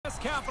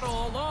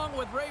Capital, along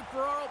with Ray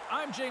Ferraro,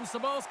 I'm James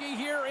Cebulski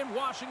here in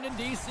Washington,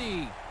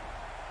 D.C.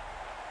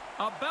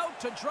 About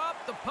to drop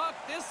the puck.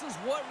 This is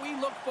what we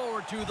look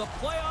forward to, the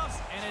playoffs,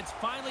 and it's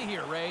finally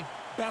here, Ray.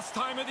 Best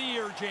time of the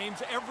year,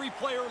 James. Every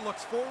player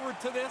looks forward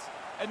to this,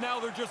 and now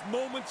they're just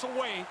moments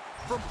away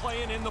from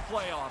playing in the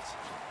playoffs.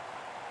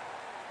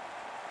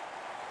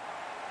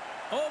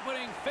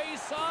 Opening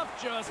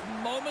face-off, just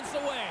moments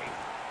away.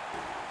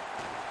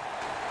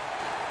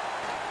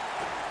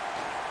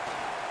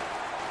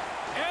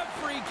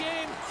 Every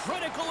game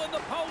critical in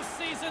the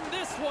postseason.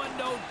 This one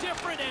no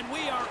different, and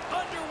we are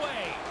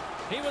underway.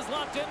 He was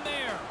locked in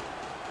there.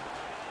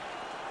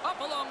 Up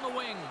along the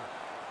wing.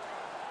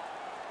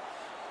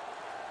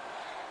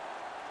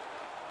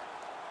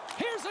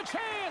 Here's a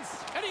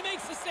chance, and he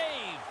makes the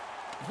save.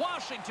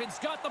 Washington's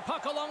got the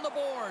puck along the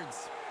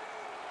boards.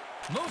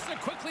 Moves it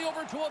quickly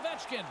over to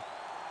Ovechkin.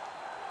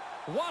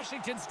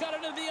 Washington's got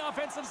it into the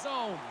offensive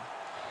zone.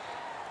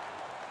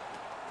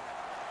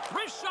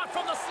 Wrist shot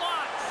from the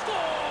slot.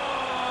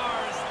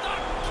 Scores! The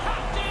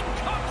captain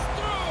comes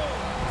through!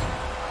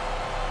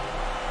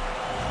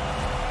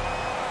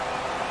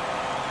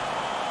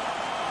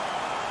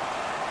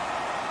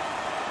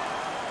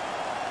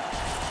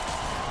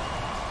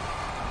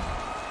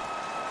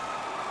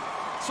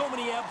 So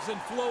many ebbs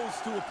and flows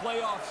to a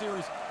playoff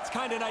series. It's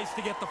kind of nice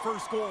to get the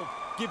first goal.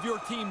 Give your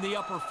team the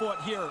upper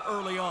foot here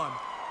early on.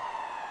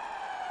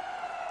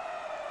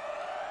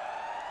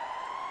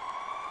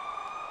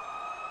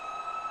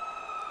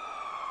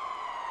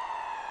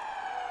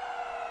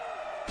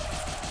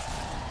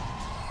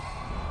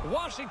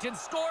 Washington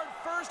scored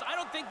first. I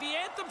don't think the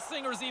anthem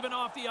singer's even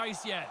off the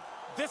ice yet.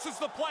 This is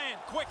the plan.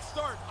 Quick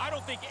start. I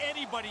don't think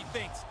anybody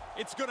thinks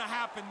it's going to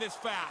happen this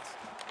fast.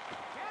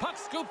 Puck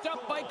scooped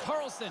up by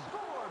Carlson.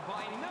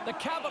 The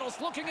Capitals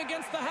looking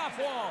against the half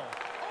wall.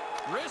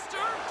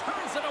 Wrister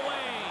turns it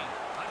away.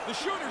 The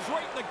shooter's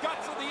right in the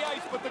guts of the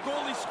ice, but the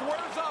goalie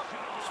squares up,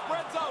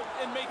 spreads out,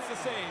 and makes the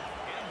save.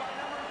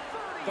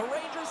 The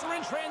Rangers are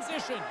in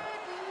transition.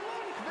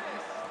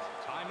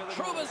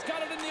 Trouba's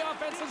got it in the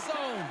offensive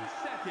zone.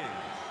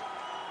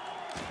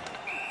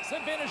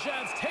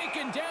 Zibanejad's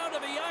taken down to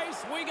the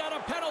ice. We got a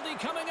penalty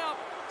coming up.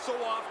 So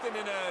often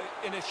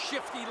in a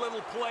shifty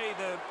little play,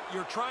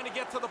 you're trying to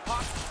get to the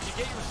puck,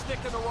 you get your stick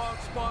in the wrong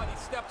spot, he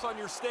steps on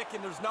your stick,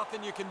 and there's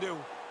nothing you can do.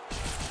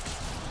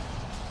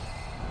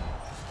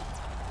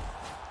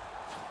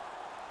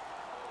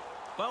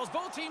 Well, as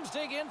both teams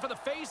dig in for the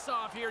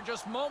face-off here,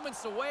 just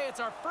moments away, it's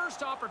our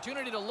first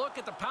opportunity to look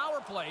at the power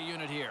play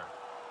unit here.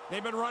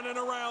 They've been running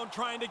around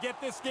trying to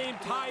get this game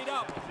tied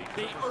up.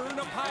 They earn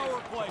a power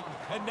play,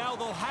 and now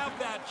they'll have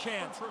that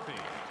chance.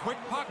 Quick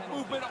puck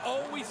movement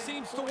always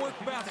seems to work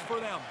best for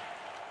them.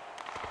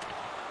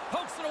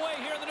 Pokes it away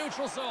here in the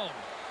neutral zone.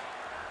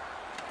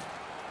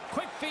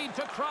 Quick feed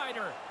to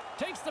Kreider.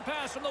 Takes the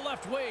pass from the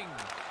left wing.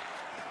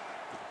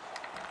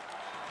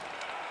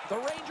 The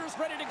Rangers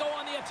ready to go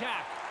on the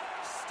attack.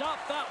 Stop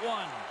that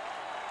one.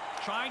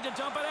 Trying to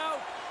dump it out.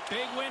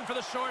 Big win for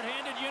the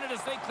short-handed unit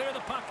as they clear the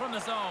puck from the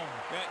zone.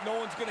 Yeah, no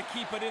one's going to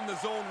keep it in the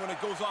zone when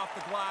it goes off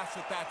the glass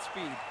at that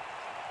speed.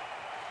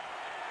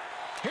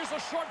 Here's a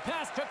short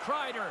pass to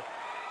Kreider.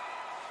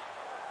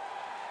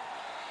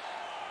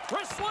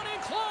 Wrists one in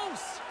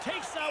close.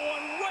 Takes that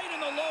one right in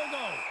the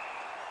logo.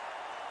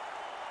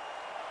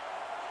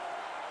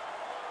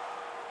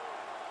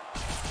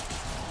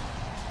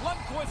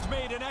 Lundqvist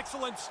made an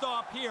excellent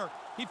stop here.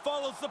 He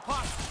follows the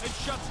puck and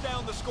shuts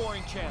down the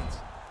scoring chance.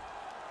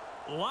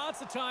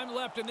 Lots of time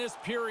left in this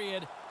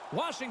period.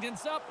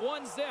 Washington's up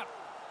 1-0.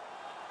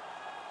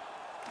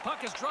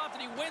 Puck is dropped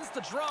and he wins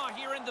the draw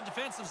here in the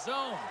defensive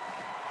zone.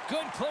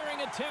 Good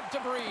clearing attempt to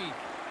breathe.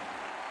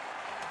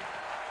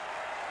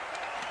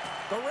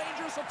 The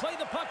Rangers will play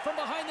the puck from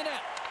behind the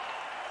net.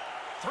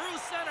 Through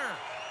center.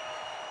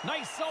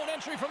 Nice zone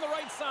entry from the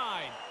right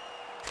side.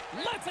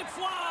 Lets it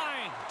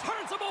fly.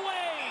 Turns him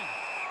away.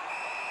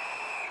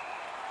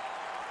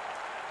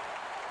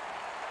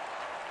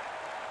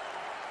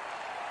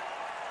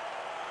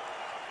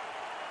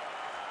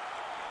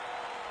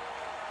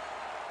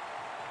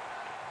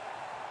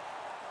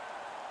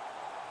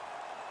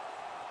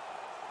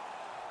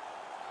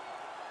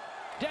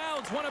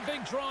 Downs won a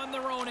big draw on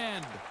their own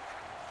end.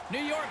 New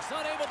York's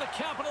unable to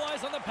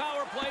capitalize on the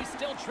power play,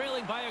 still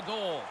trailing by a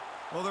goal.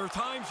 Well, there are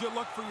times you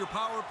look for your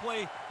power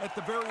play at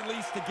the very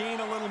least to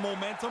gain a little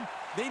momentum.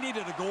 They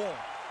needed a goal.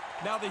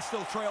 Now they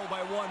still trail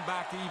by one,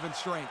 back to even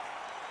strength.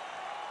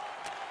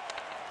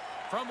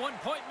 From one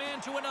point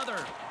man to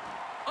another.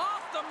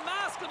 Off the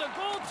mask of the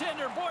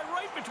goaltender. Boy,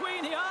 right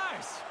between the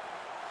eyes.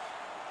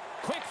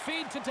 Quick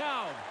feed to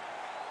Dowd.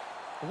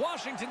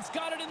 Washington's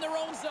got it in their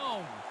own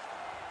zone.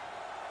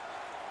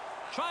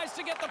 Tries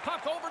to get the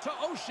puck over to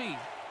Oshie.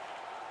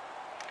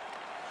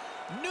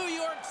 New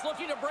York's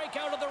looking to break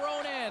out of their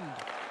own end.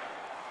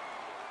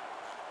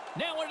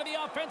 Now into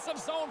the offensive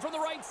zone from the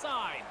right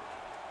side.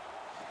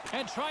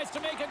 And tries to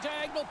make a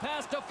diagonal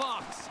pass to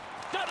Fox.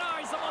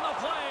 Denies him on the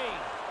play.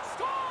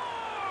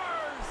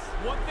 Scores!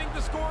 One thing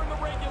to score in the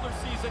regular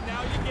season,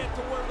 now you get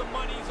to where the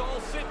money's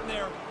all sitting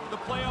there. The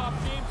playoff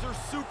games are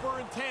super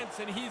intense,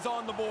 and he's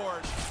on the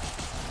board.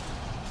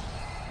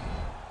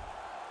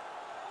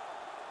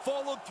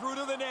 Followed through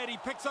to the net. He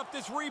picks up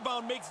this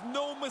rebound, makes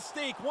no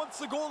mistake. Once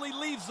the goalie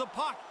leaves the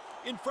puck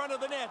in front of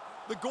the net,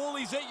 the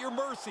goalie's at your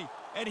mercy,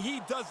 and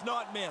he does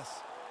not miss.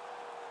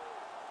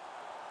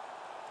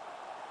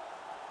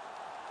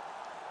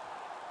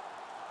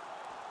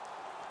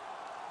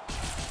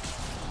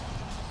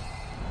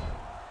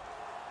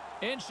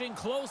 Inching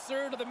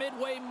closer to the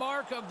midway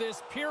mark of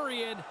this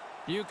period.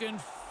 You can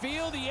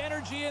feel the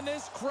energy in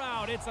this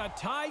crowd. It's a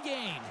tie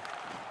game.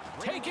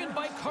 Taken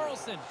by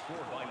Carlson.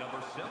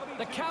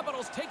 The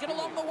Capitals take it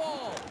along the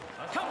wall.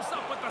 Comes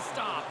up with the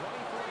stop.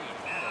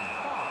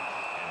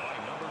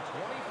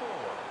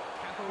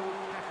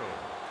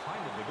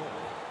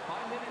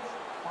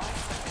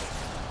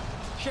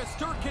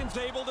 Shesterkin's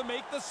able to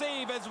make the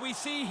save, as we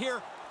see here.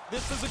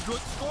 This is a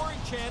good scoring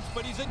chance,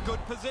 but he's in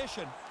good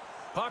position.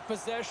 Puck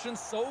possession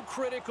so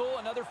critical.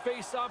 Another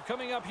face-off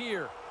coming up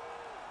here.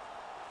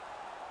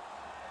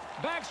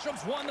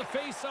 Backstrom's won the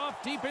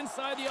face-off deep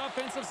inside the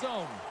offensive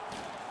zone.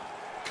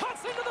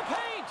 Cuts into the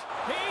paint.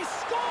 He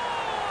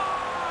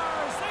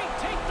scores! They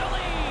take the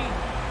lead.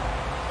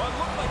 Well, it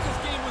looked like this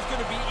game was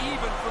going to be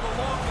even for the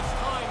longest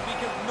time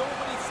because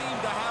nobody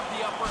seemed to have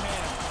the upper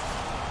hand.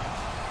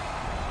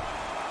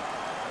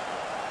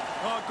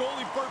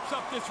 Goalie burps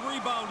up this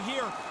rebound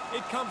here.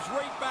 It comes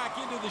right back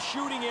into the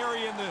shooting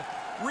area, and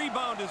the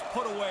rebound is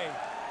put away.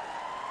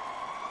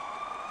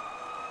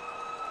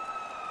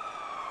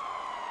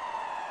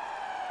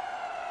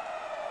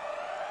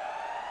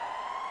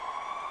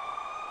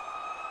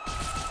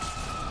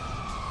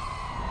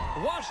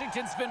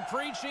 Washington's been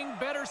preaching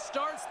better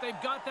starts. They've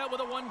got that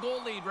with a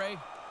one-goal lead, Ray.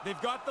 They've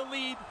got the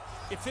lead.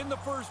 It's in the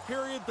first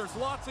period. There's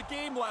lots of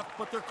game left,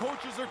 but their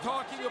coaches are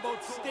talking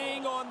about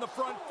staying on the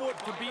front foot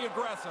to be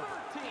aggressive.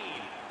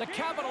 The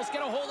Capitals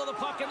get a hold of the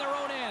puck in their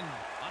own end.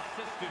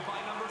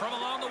 From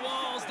along the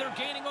walls, they're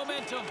gaining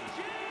momentum.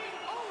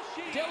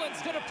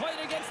 Dillon's going to play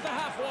it against the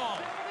half wall.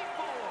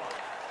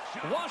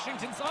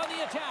 Washington's on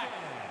the attack.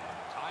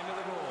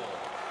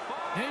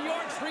 New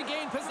York's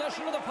regained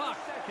possession of the puck.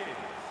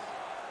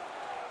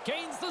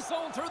 Gains the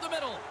zone through the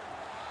middle.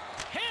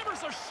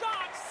 Hammers a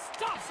shot.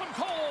 Stops them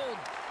cold.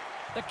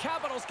 The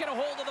Capitals get a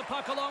hold of the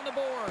puck along the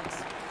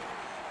boards.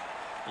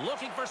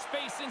 Looking for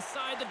space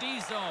inside the D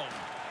zone.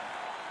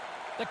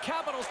 The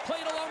Capitals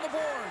played along the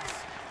boards.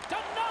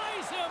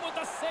 Denies him with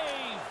the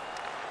save.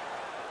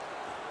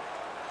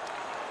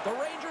 The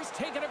Rangers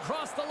take it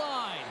across the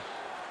line.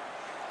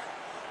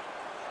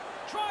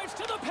 Drives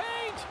to the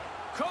paint.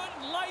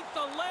 Couldn't light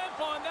the lamp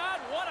on that.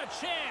 What a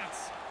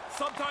chance.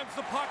 Sometimes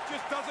the puck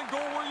just doesn't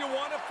go where you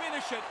want to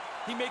finish it.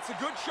 He makes a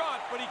good shot,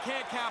 but he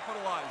can't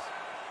capitalize.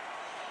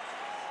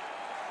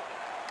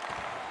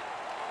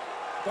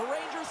 The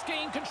Rangers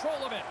gain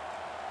control of it.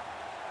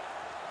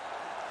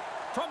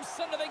 From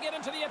center, they get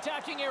into the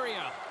attacking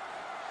area.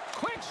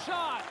 Quick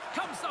shot.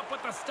 Comes up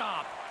with the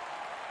stop.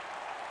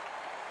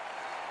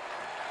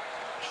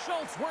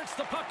 Schultz works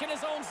the puck in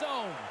his own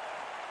zone.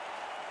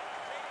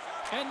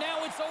 And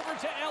now it's over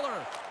to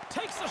Eller.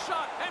 Takes the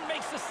shot and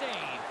makes the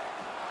save.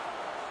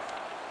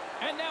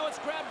 And now it's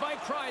grabbed by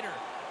Kreider.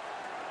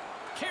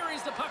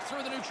 Carries the puck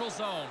through the neutral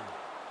zone.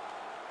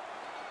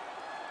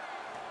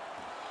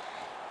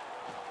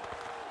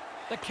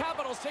 The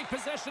Capitals take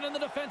possession in the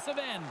defensive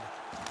end.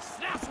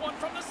 Snaps one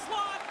from the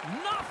slot.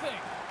 Nothing.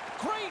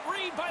 Great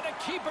read by the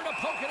keeper to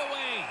poke it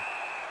away.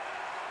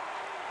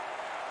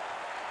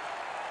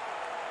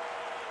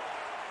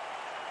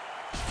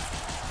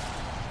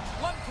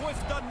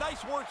 Lundqvist done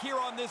nice work here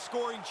on this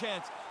scoring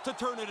chance to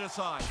turn it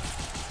aside.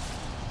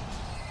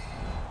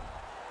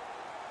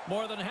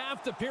 More than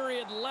half the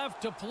period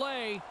left to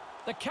play.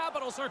 The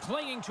Capitals are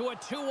clinging to a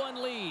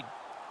 2-1 lead.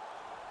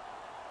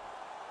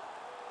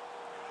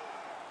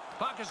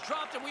 Puck is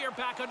dropped and we are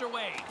back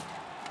underway.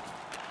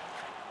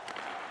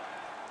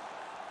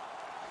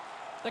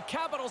 The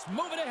Capitals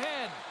move it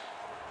ahead.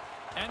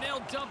 And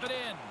they'll dump it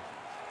in.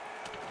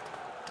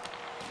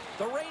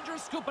 The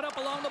Rangers scoop it up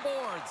along the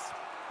boards.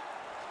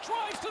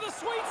 Drives to the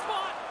sweet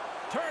spot.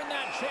 Turn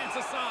that chance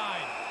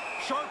aside.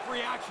 Sharp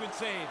reaction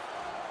save.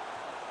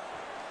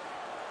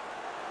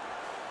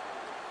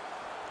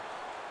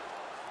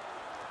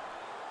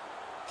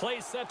 Play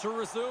set to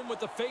resume with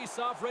the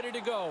face-off ready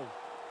to go.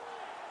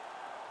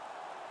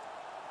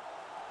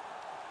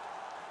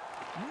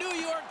 New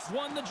York's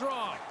won the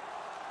draw.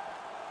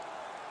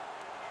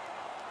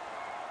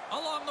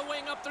 Along the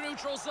wing up the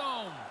neutral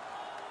zone.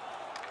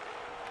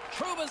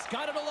 Trouba's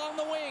got it along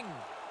the wing.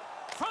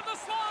 From the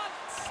slot.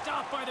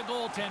 Stopped by the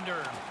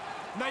goaltender.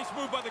 Nice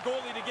move by the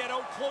goalie to get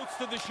out close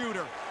to the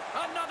shooter.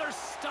 Another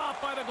stop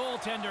by the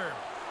goaltender.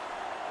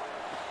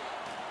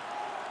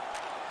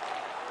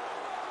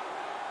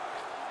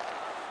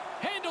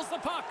 Handles the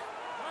puck.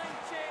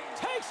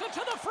 Takes it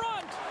to the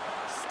front.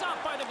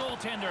 Stopped by the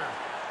goaltender.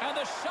 And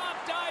the shot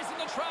dies in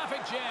the traffic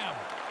jam.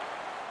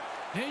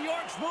 New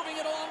York's moving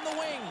it along the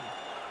wing.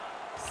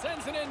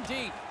 Sends it in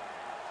deep.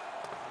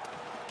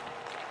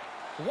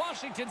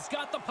 Washington's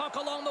got the puck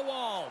along the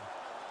wall.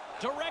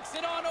 Directs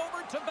it on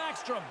over to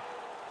Backstrom.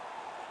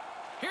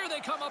 Here they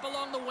come up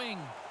along the wing.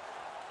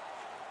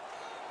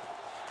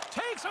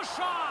 Takes a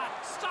shot.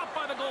 Stopped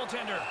by the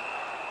goaltender.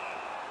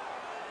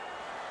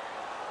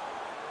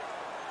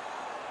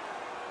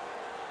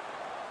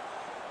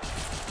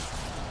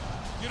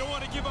 You don't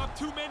want to give up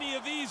too many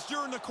of these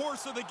during the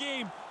course of the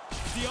game.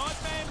 The odd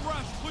man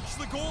rush puts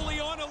the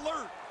goalie on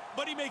alert,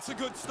 but he makes a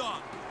good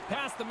stop.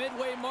 Past the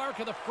midway mark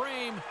of the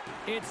frame,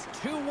 it's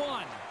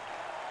 2-1.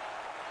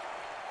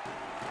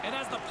 And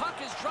as the puck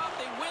is dropped,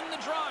 they win the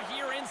draw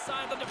here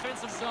inside the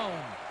defensive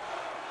zone.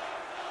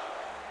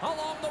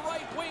 Along the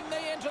right wing,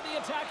 they enter the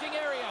attacking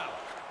area.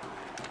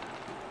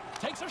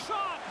 Takes a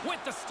shot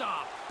with the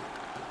stop.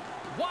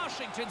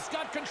 Washington's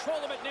got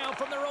control of it now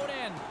from their own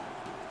end.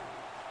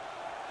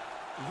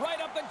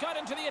 Right up the gut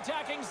into the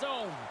attacking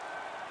zone.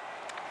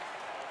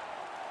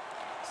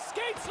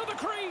 Skates to the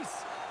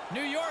crease.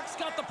 New York's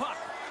got the puck.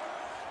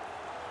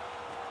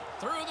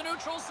 Through the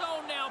neutral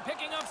zone now,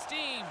 picking up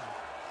steam.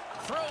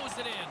 Throws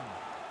it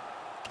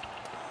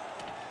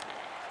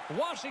in.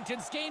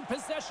 Washington's gained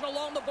possession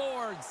along the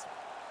boards.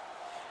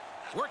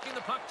 Working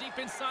the puck deep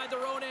inside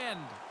their own end.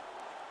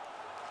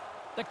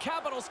 The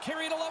Capitals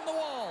carry it along the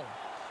wall.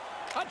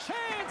 A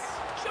chance!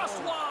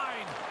 Just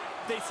wide.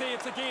 They say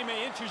it's a game of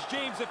inches,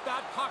 James. If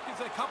that puck is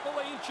a couple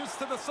of inches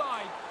to the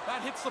side,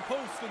 that hits the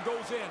post and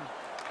goes in.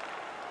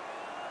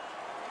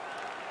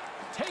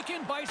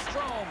 Taken by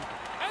Strome.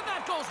 And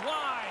that goes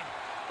wide.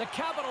 The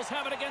Capitals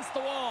have it against the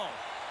wall.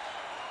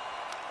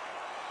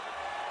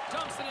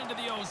 Dumps it into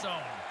the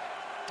O-zone.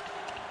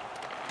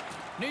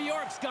 New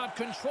York's got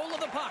control of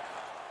the puck.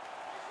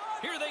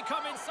 Here they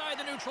come inside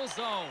the neutral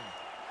zone.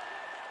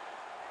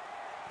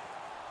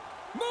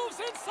 Moves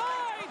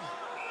inside.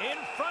 In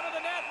front of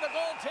the net, the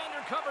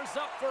goaltender covers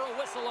up for a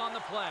whistle on the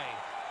play.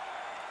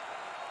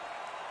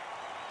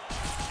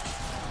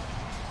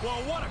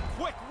 Well, what a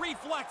quick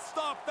reflex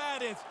stop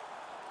that is.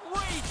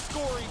 Great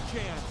scoring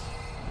chance.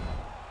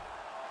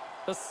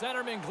 The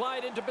centermen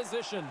glide into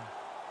position.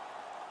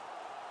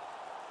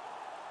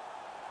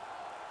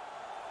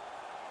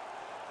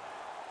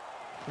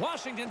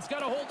 Washington's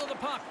got a hold of the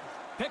puck.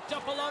 Picked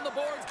up along the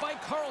boards by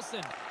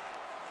Carlson.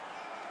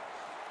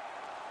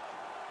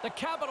 The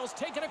Capitals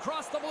take it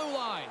across the blue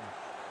line.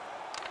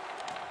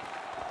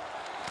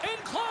 In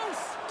close.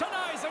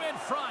 Denies him in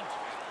front.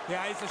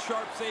 Yeah, he's a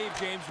sharp save,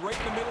 James. Right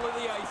in the middle of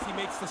the ice, he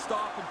makes the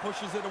stop and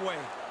pushes it away.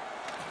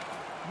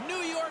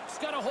 New York's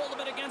got a hold of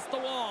it against the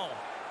wall.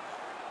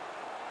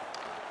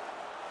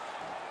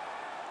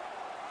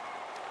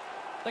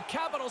 The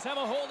Capitals have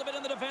a hold of it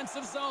in the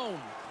defensive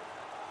zone.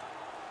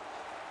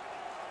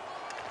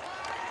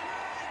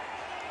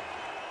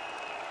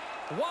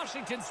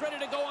 Washington's ready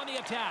to go on the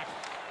attack.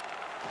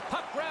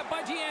 Puck grab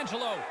by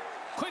D'Angelo.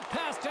 Quick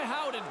pass to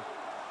Howden.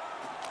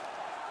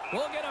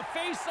 We'll get a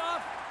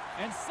face-off,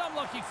 and some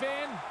lucky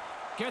fan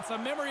gets a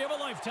memory of a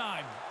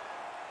lifetime.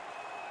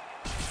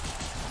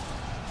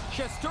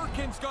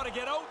 Shesterkin's got to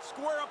get out,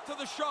 square up to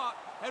the shot,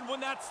 and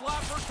when that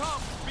slapper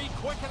comes, be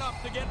quick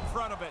enough to get in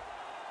front of it.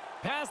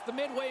 Past the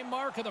midway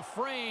mark of the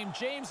frame,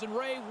 James and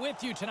Ray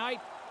with you tonight.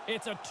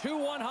 It's a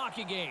 2-1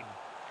 hockey game.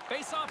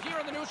 Face-off here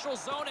in the neutral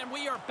zone, and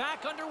we are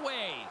back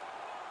underway.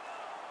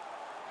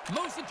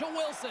 Moves it to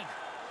Wilson.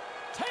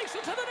 Takes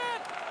it to the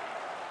net.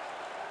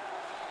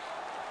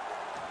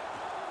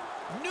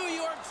 New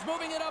York's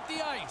moving it up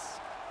the ice.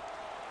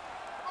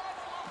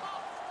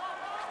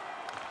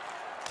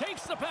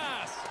 Takes the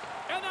pass.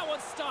 And that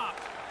one's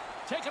stopped.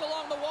 Taken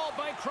along the wall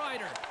by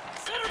Kreider.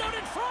 Centered out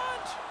in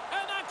front.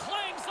 And that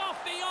clangs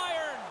off the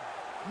iron.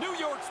 New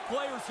York's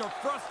players are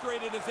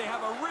frustrated as they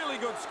have a really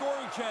good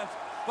scoring chance,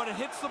 but it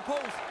hits the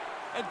post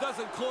and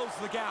doesn't close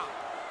the gap.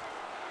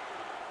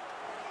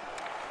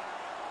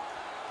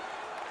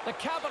 The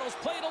Capitals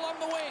played along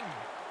the wing.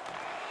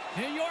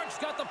 New York's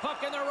got the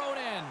puck in their own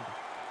end.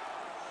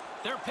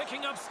 They're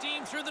picking up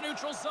steam through the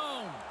neutral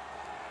zone.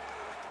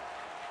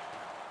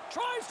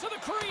 Tries to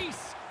the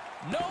crease.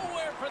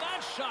 Nowhere for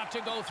that shot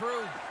to go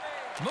through.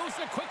 Moves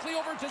it quickly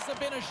over to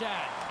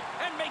Zibanejad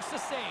and makes the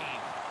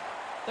save.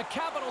 The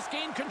Capitals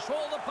gain control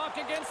of the puck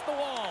against the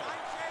wall.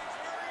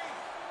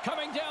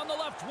 Coming down the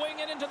left wing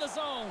and into the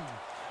zone.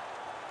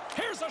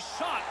 Here's a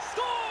shot.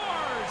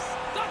 Scores!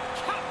 The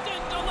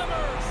captain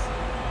delivers!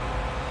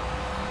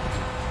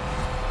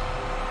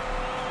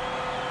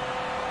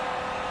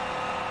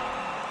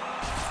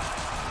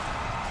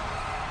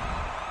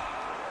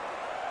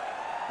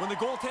 When the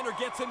goaltender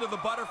gets into the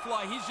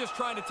butterfly, he's just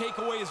trying to take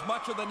away as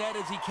much of the net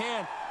as he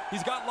can.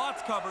 He's got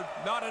lots covered,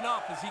 not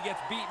enough as he gets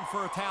beaten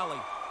for a tally.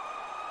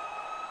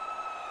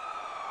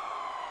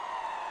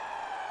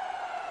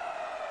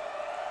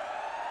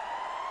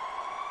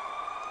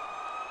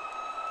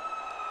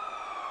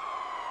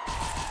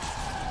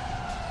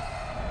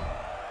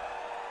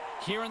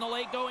 Here in the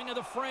late going of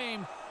the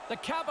frame, the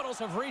Capitals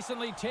have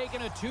recently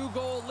taken a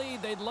 2-goal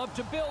lead. They'd love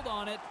to build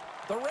on it.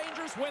 The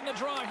Rangers win the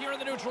draw here in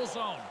the neutral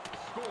zone.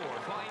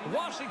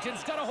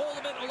 Washington's got a hold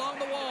of it along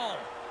the wall.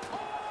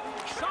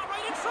 Shot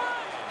right in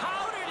front.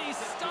 How did he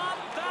stop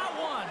that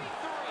one?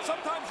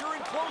 Sometimes you're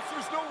in close,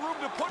 there's no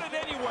room to put it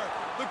anywhere.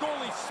 The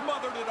goalie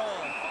smothered it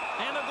all.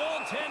 And the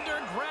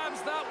goaltender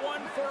grabs that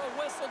one for a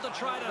whistle to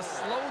try to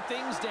slow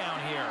things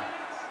down here.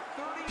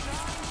 39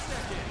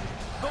 seconds.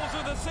 Those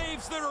are the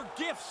saves that are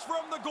gifts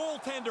from the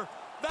goaltender.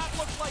 That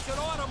looks like an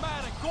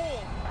automatic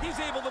goal. He's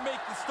able to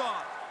make the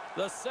stop.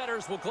 The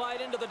setters will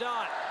glide into the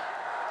dot.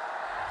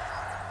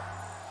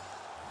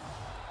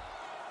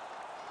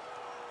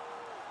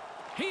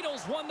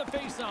 Heedles won the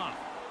faceoff.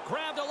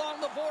 Grabbed along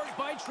the boards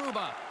by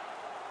Trouba.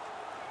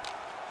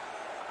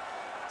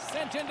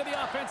 Sent into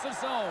the offensive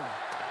zone.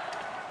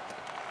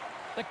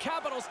 The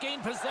Capitals gain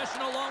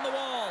possession along the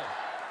wall.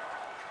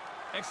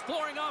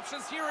 Exploring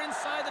options here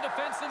inside the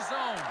defensive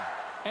zone.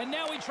 And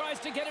now he tries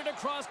to get it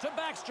across to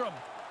Backstrom.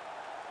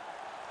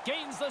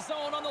 Gains the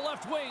zone on the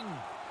left wing.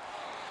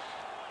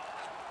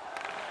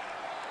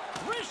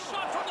 Wrist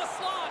shot from the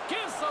slot.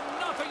 Gives them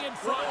nothing in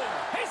front.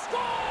 He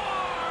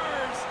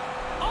scores!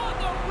 On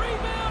the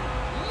rebound.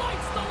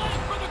 Lights the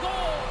lamp for the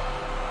goal.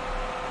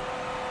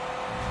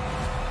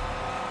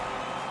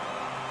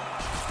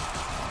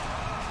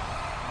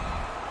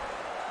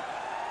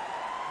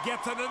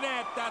 Get to the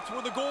net. That's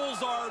where the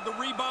goals are. The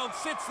rebound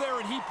sits there,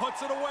 and he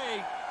puts it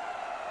away.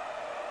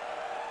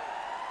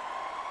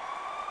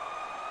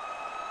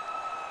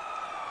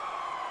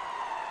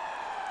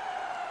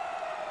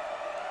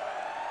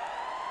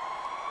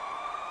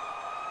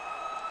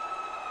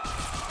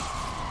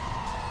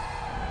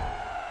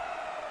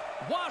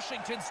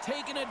 Washington's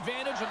taken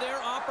advantage of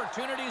their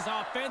opportunities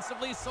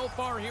offensively so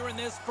far here in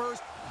this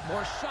first.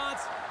 More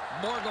shots,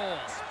 more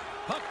goals.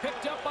 Puck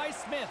picked up by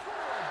Smith.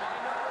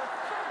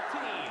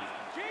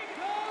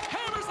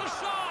 Hammers the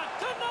shot,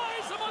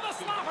 denies him on the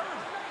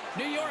slapper.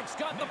 New York's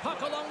got the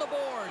puck along the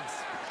boards.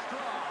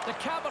 The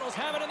Capitals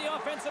have it in the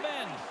offensive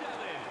end.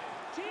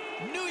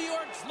 New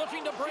York's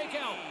looking to break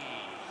out.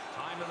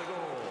 Time of the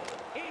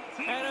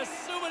goal. And a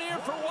souvenir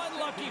for one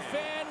lucky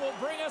fan will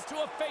bring us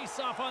to a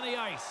face-off on the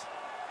ice.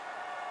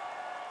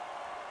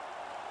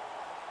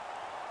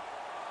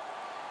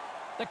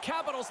 The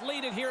Capitals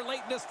lead it here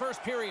late in this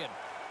first period.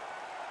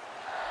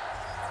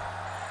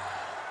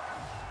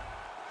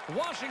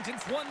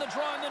 Washington's won the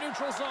draw in the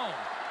neutral zone.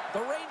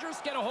 The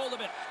Rangers get a hold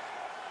of it.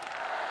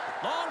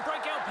 Long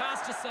breakout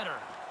pass to center.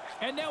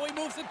 And now he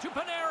moves it to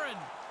Panarin.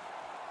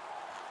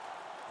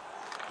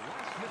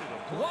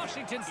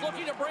 Washington's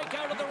looking to break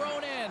out of their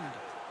own end.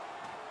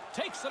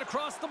 Takes it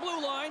across the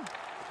blue line.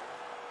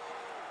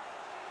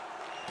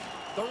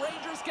 The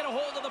Rangers get a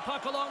hold of the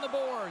puck along the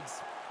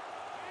boards.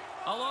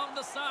 Along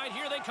the side,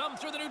 here they come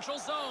through the neutral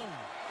zone.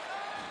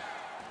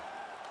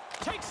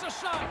 Takes a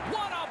shot.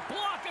 What a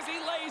block as he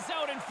lays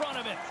out in front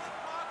of it.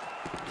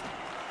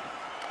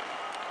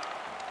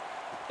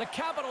 The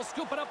Capitals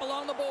scoop it up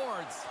along the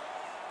boards.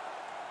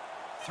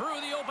 Through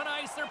the open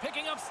ice, they're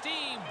picking up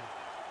steam.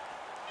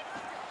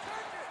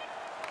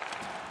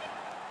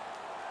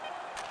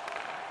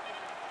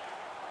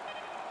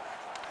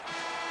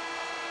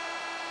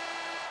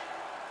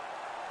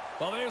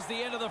 Well, there's the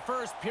end of the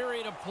first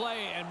period of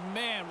play, and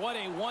man, what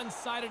a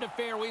one-sided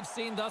affair we've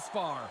seen thus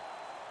far.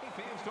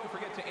 Hey fans, don't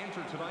forget to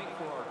enter tonight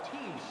for our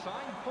team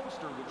signed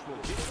poster, which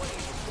will give away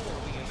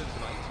before the end of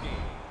tonight's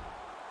game.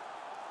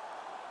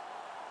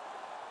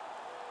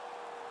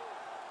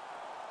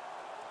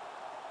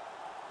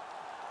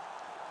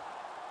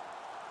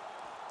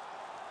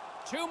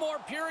 Two more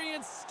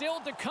periods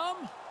still to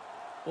come.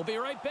 We'll be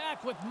right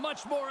back with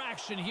much more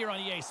action here on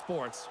EA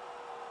Sports.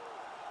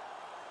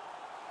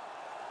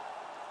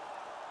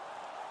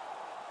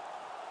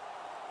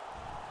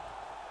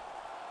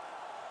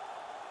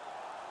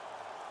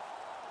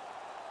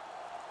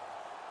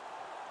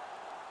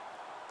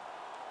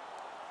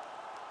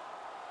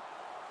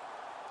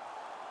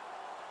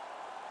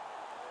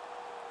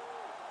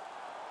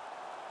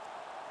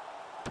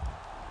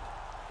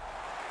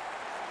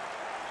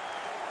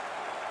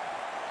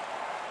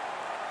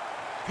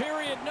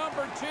 Period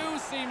number 2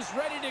 seems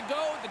ready to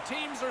go. The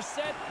teams are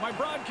set. My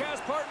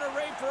broadcast partner,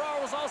 Ray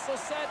Ferraro, is also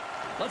set.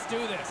 Let's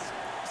do this.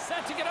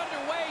 Set to get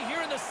underway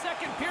here in the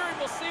second period.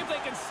 We'll see if they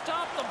can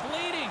stop the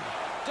bleeding.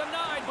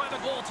 Denied by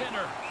the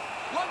goaltender.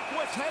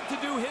 Lundqvist had to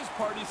do his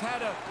part. He's had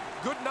a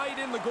good night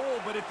in the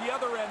goal, but at the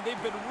other end,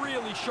 they've been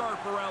really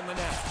sharp around the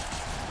net.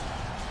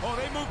 Oh,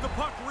 they moved the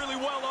puck really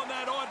well on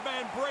that odd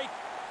man break,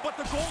 but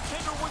the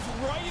goaltender was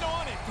right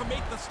on it to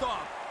make the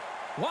stop.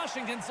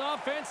 Washington's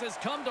offense has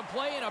come to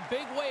play in a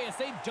big way as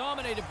they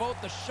dominated both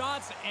the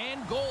shots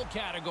and goal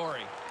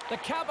category. The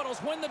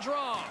Capitals win the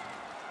draw.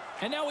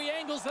 And now he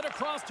angles it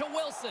across to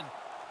Wilson.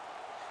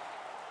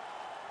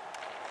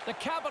 The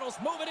Capitals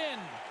move it in.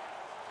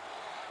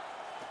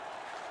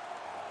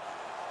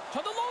 To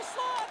the low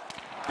slot.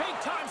 Big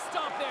time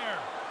stop there.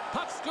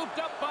 Puck scooped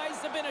up by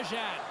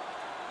Zibanejad.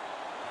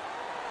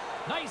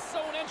 Nice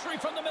zone entry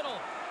from the middle.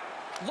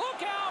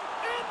 Look out!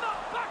 In the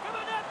back of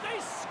the net, they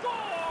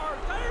score!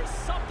 There's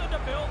something to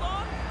build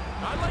on.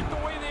 I like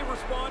the way they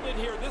responded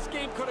here. This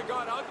game could have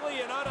got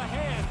ugly and out of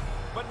hand,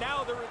 but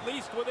now they're at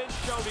least within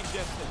shouting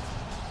distance.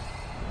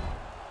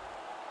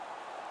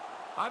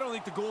 I don't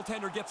think the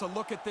goaltender gets a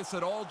look at this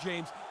at all,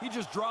 James. He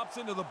just drops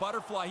into the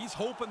butterfly. He's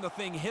hoping the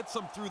thing hits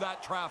him through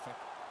that traffic.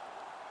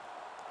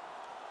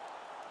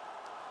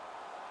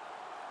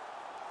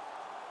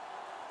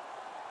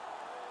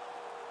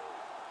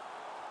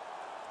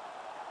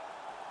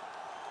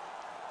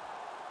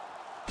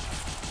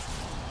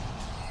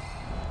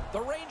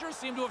 The Rangers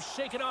seem to have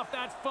shaken off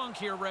that funk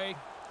here, Ray.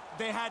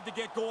 They had to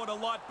get going a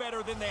lot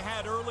better than they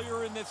had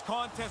earlier in this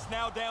contest,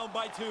 now down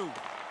by 2.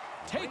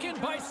 Taken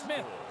by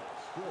Smith.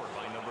 Scored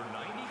by number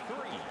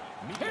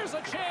 93. Here's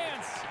a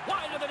chance.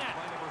 Wide of the net.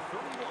 By number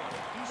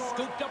 31.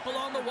 Scooped up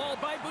along the wall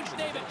by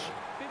Buchnevich.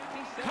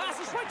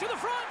 Passes right to the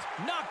front.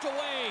 Knocked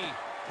away.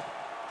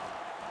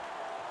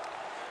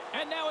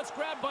 And now it's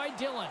grabbed by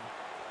Dillon.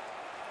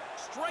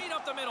 Straight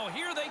up the middle.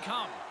 Here they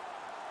come.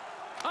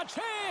 A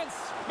chance.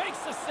 Makes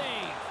the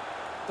save.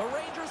 The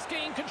Rangers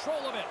gain control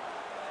of it.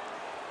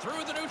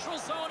 Through the neutral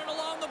zone and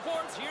along the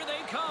boards. Here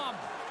they come.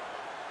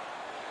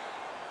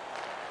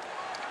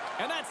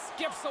 And that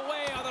skips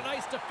away on a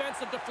nice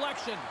defensive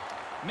deflection.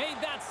 Made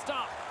that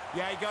stop.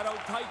 Yeah, he got out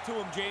tight to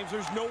him, James.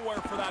 There's nowhere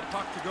for that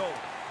puck to go.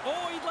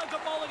 Oh, he'd like a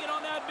mulligan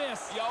on that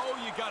miss. Yo,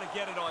 you got to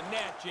get it on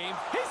net, James.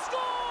 He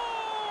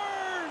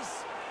scores!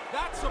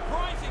 That's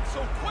surprising.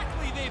 So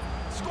quickly they've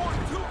scored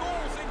 2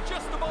 goals in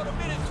just about a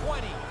minute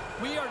 20.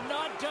 We are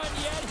not done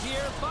yet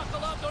here.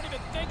 Buckle up. Don't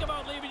even think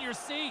about leaving your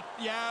seat.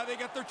 Yeah, they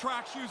got their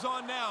track shoes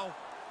on now.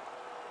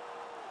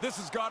 This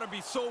has got to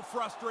be so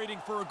frustrating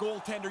for a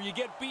goaltender. You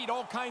get beat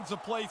all kinds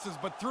of places,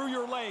 but through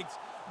your legs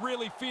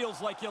really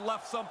feels like you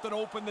left something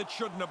open that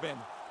shouldn't have been.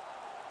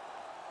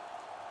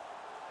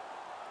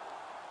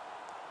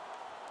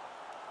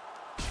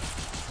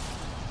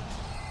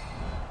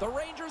 The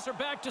Rangers are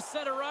back to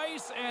center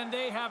ice, and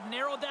they have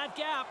narrowed that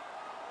gap.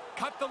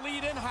 Cut the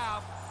lead in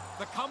half.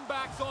 The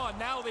comeback's on.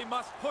 Now they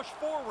must push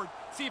forward,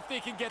 see if they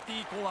can get the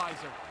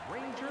equalizer.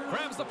 Rangers.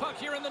 Grabs the puck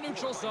here in the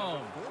neutral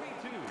zone.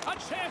 42. A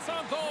chance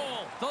on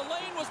goal. The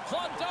lane was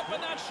plugged up,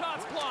 and that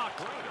shot's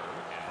blocked. And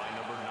by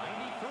number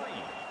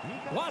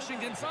 93.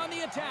 Washington's on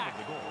the attack.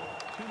 The goal.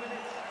 2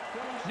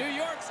 minutes. New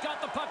York's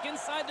got the puck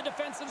inside the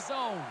defensive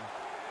zone.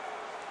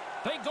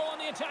 They go on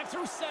the attack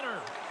through center.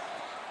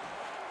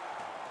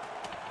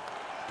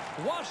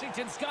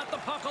 Washington's got the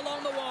puck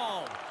along the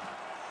wall.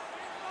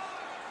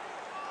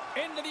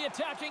 Into the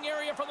attacking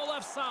area from the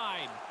left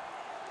side.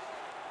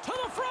 To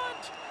the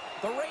front.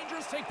 The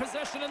Rangers take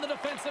possession in the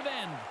defensive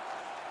end.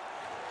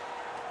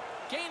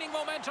 Gaining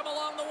momentum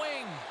along the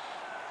wing.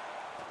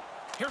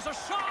 Here's a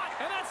shot,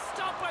 and that's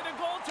stopped by the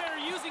goaltender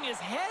using his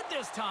head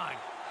this time.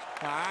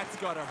 That's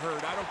got to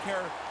hurt. I don't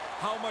care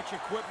how much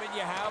equipment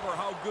you have or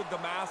how good the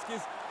mask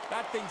is.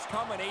 That thing's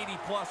coming 80+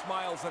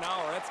 miles an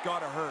hour. That's got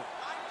to hurt.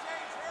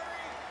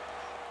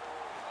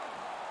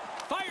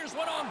 Fires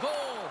one on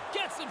goal.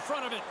 Gets in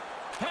front of it.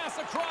 Pass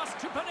across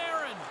to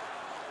Panarin.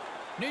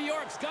 New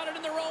York's got it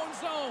in their own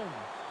zone.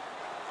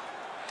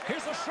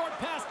 Here's a short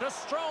pass to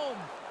Strome.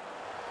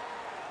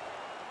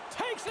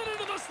 Takes it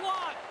into the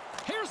slot.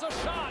 Here's a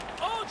shot.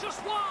 Oh,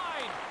 just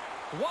wide.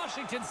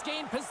 Washington's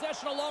gained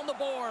possession along the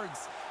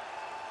boards.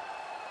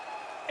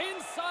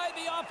 Inside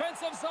the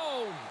offensive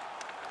zone.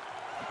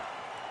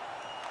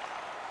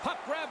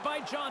 Puck grabbed by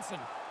Johnson.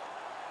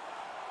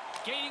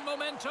 Gaining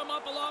momentum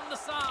up along the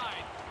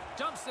side.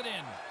 Dumps it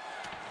in.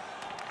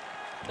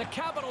 The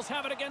Capitals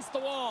have it against the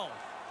wall.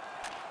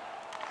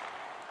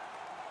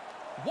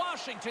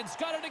 Washington's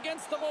got it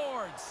against the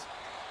boards.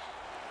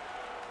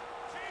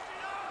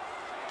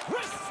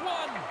 Wrists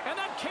one, and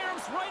that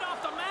caroms right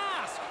off the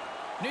mask.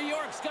 New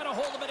York's got a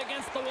hold of it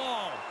against the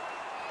wall.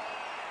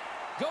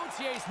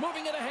 Gautier's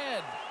moving it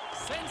ahead.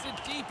 Sends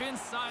it deep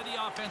inside the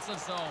offensive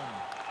zone.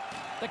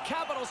 The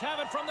Capitals have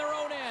it from their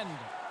own end.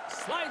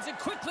 Slides it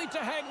quickly to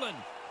Hagelin.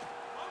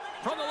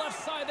 From the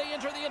left side, they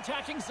enter the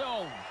attacking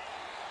zone.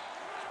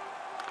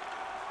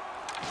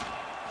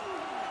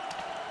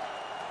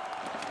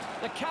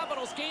 The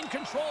Capitals gain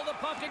control of the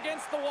puck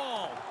against the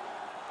wall.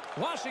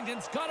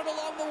 Washington's got it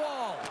along the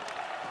wall.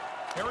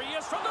 Here he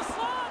is from the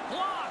slot.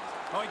 Blocked.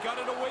 Oh, he got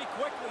it away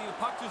quickly. The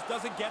puck just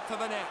doesn't get to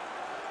the net.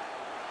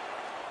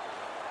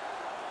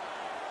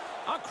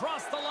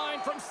 Across the line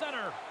from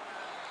center.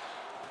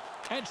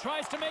 And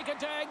tries to make a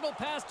diagonal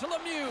pass to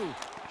Lemieux.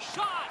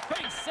 Shot.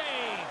 Big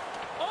save.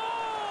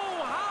 Oh,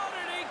 how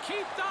did he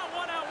keep that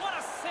one out? What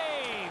a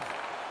save.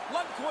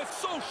 Lundqvist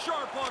so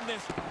sharp on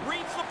this.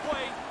 Reads the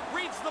play,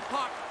 reads the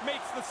puck,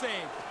 makes the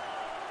save.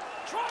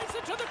 Tries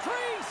it to the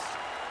crease.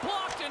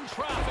 Blocked in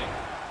traffic.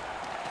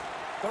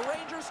 The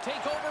Rangers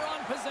take over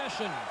on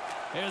possession.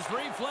 His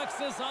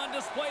reflexes on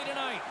display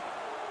tonight.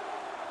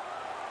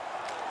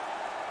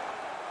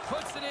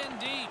 Puts it in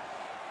deep.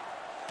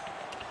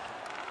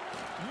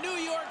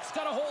 New York's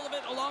got a hold of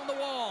it along the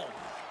wall.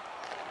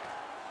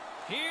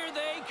 Here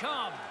they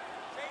come.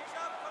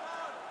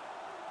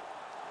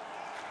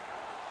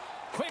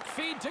 Quick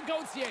feed to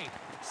Gauthier.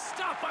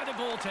 Stopped by the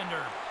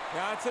goaltender.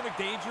 Yeah, it's in a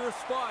dangerous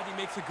spot. He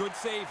makes a good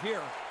save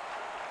here.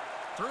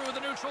 Through the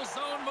neutral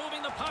zone,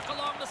 moving the puck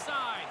along the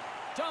side.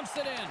 Dumps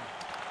it in.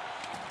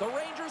 The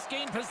Rangers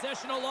gain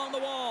possession along the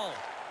wall.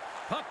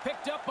 Puck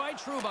picked up by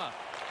Trouba.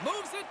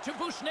 Moves it to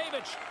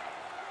Buchnevich.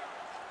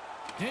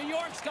 New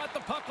York's got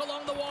the puck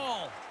along the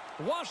wall.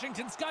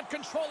 Washington's got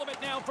control of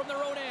it now from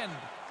their own end.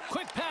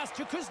 Quick pass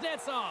to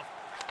Kuznetsov.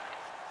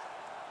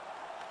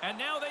 And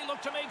now they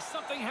look to make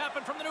something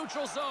happen from the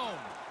neutral zone.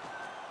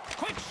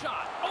 Quick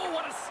shot. Oh,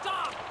 what a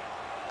stop.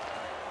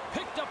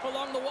 Picked up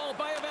along the wall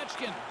by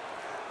Ovechkin.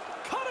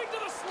 Cutting to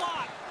the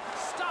slot.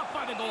 Stopped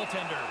by the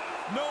goaltender.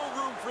 No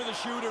room for the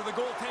shooter. The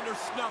goaltender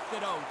snuffed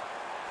it out.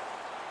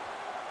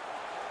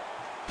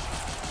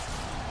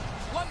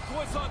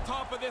 Lundqvist on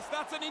top of this.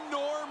 That's an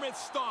enormous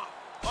stop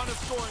on a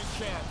scoring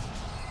chance.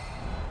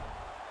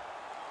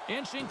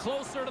 Inching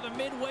closer to the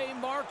midway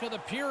mark of the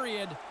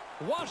period.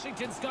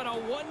 Washington's got a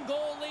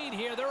one-goal lead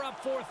here. They're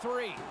up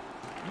 4-3.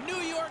 New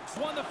York's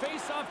won the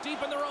face-off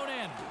deep in their own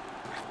end.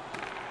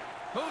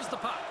 Moves the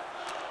puck.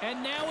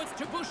 And now it's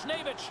to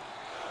Buchnevich.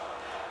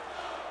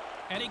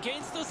 And he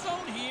gains the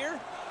zone here.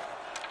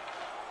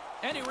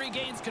 And he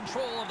regains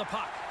control of the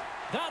puck.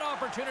 That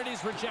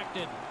opportunity's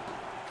rejected.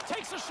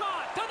 Takes a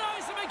shot.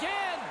 Denies him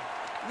again.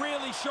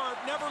 Really sharp.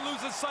 Never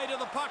loses sight of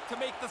the puck to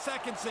make the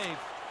second save.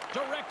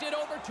 Directed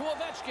over to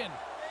Ovechkin.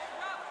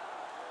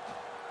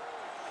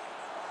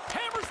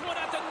 Hammers one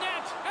at the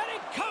net. And he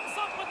comes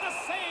up with the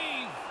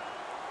save.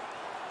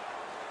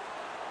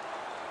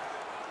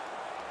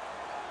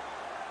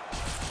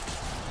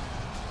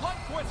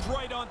 Lundqvist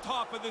right on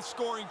top of this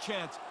scoring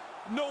chance.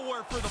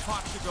 Nowhere for the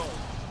puck to go.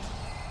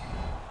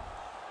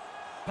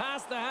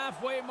 Past the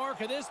halfway mark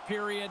of this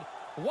period,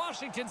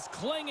 Washington's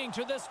clinging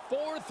to this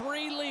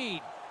 4-3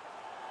 lead.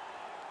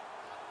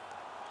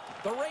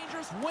 The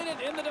Rangers win it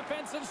in the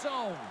defensive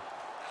zone.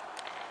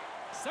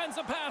 Sends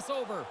a pass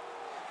over.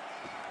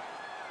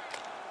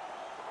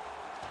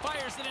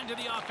 Fires it into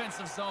the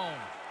offensive zone.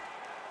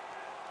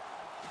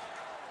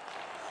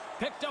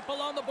 Picked up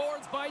along the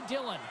boards by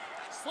Dillon.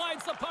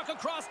 Slides the puck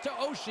across to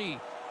Oshie.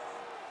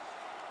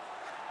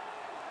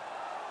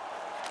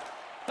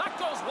 That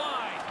goes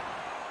wide.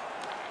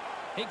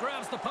 He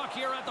grabs the puck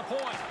here at the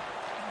point.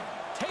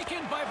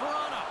 Taken by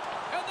Verona.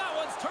 And that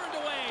one's turned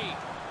away.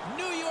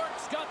 New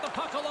York's got the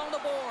puck along the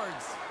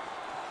boards.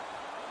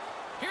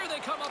 Here they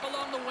come up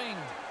along the wing.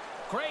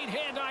 Great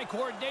hand-eye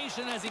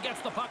coordination as he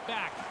gets the puck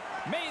back.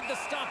 Made the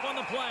stop on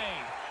the play.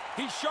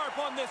 He's sharp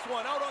on this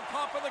one. Out on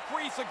top of the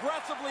crease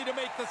aggressively to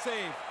make the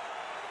save.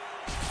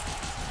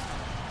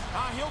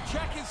 He'll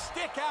check his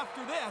stick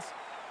after this.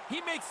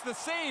 He makes the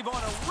save on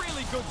a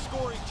really good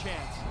scoring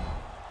chance.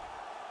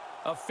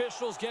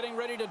 Officials getting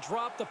ready to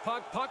drop the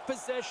puck. Puck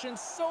possession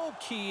so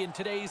key in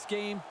today's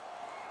game.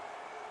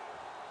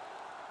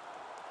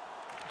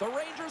 The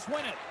Rangers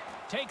win it.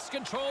 Takes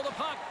control of the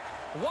puck.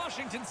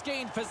 Washington's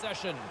gained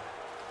possession.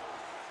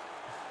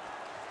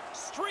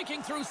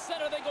 Streaking through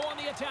center, they go on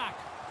the attack.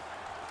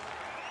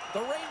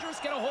 The Rangers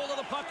get a hold of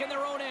the puck in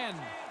their own end.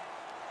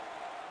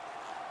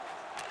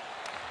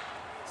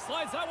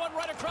 Slides that one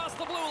right across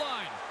the blue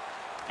line.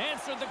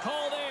 Answered the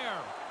call there.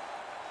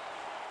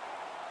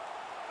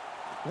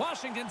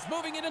 Washington's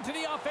moving it into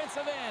the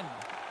offensive end.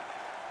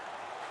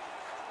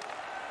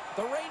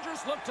 The Rangers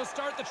look to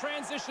start the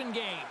transition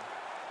game.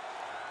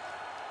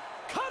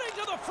 Cutting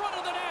to the front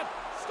of the net.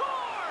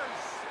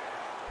 Scores!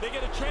 They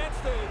get a chance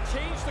to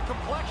change the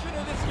complexion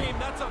of this game.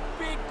 That's a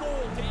big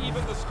goal to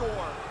even the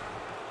score.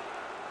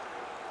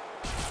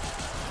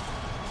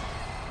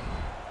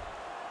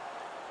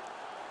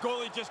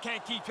 Goalie just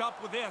can't keep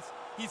up with this.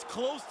 He's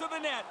close to the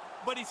net,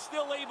 but he's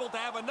still able to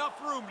have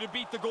enough room to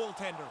beat the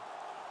goaltender.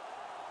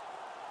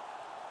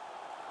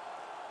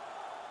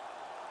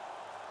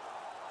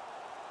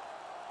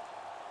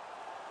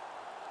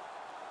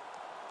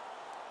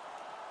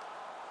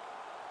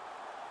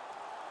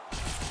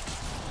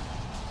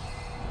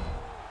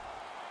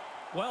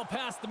 Well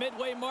past the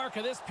midway mark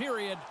of this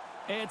period,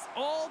 it's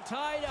all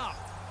tied up.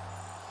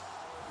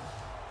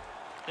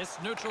 This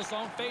neutral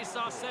zone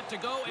face-off set to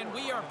go, and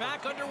we are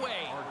back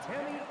underway.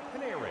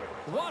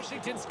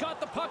 Washington's got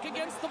the puck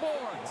against the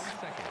boards.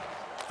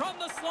 From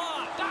the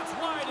slot, that's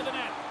wide of the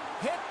net.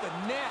 Hit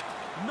the net.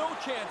 No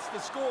chance to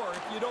score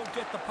if you don't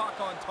get the puck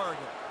on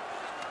target.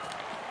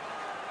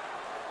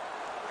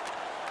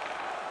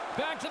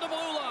 Back to the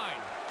blue line.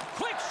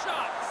 Quick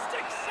shot,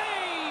 stick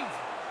save.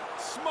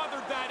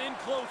 Smothered that in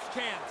close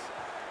chance.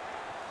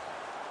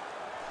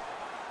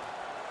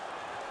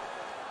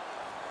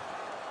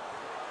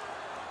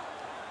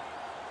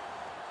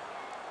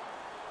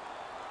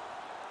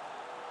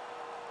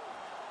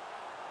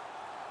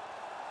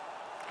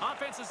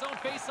 Offensive zone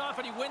face-off,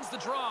 and he wins the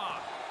draw.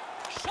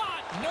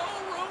 Shot, no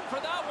room for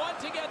that one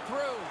to get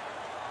through.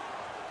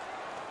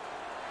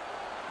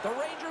 The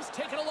Rangers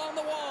take it along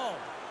the wall.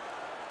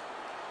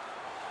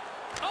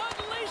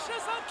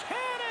 Unleashes a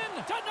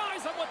cannon!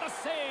 Denies him with a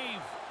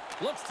save.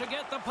 Looks to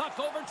get the puck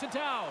over to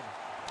Dowd.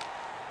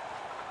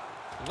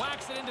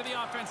 Whacks it into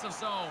the offensive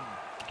zone.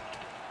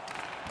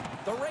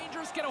 The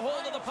Rangers get a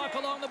hold of the puck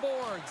along the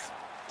boards.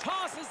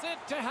 Tosses it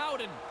to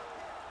Howden.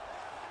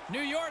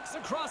 New York's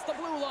across the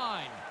blue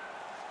line.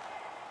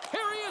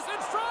 Here he is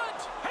in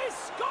front. He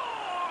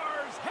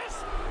scores! His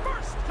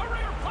first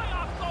career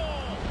playoff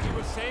goal! He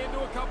was saying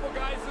to a couple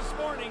guys this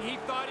morning he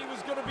thought he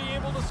was going to be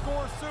able to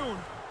score soon.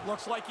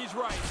 Looks like he's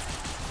right.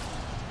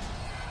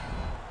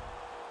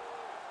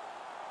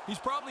 He's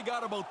probably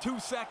got about 2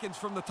 seconds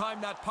from the time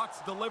that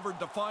puck's delivered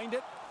to find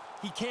it.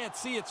 He can't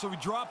see it, so he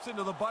drops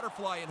into the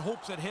butterfly and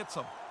hopes it hits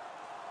him.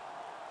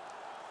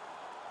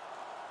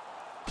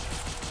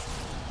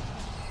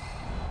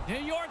 New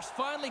York's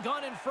finally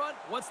gone in front.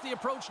 What's the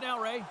approach now,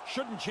 Ray?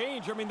 Shouldn't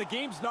change. I mean, the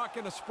game's not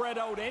going to spread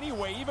out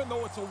anyway, even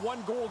though it's a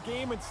one-goal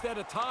game instead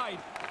of tied.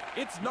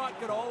 It's not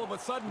going to all of a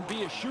sudden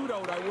be a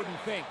shootout, I wouldn't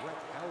think.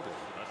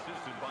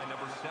 Assisted by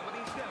number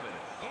 77,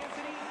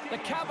 Anthony. The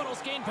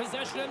Capitals gain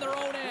possession in their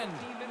own end.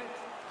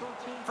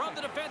 From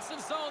the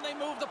defensive zone, they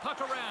move the puck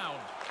around.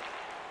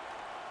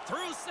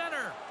 Through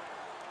center.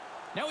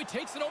 Now he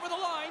takes it over the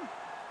line.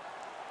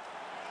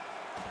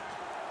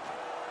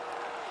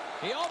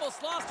 He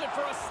almost lost it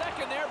for a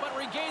second there, but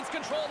regains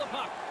control of the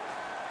puck.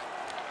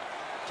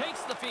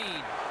 Takes the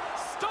feed.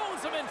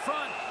 Stones him in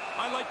front.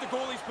 I like the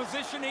goalie's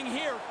positioning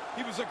here.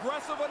 He was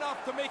aggressive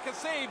enough to make a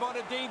save on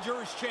a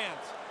dangerous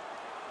chance.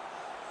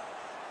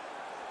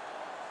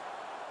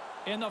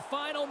 In the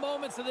final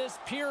moments of this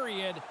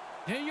period,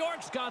 New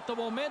York's got the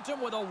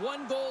momentum with a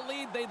one-goal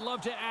lead. They'd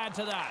love to add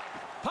to that.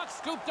 Puck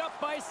scooped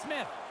up by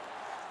Smith.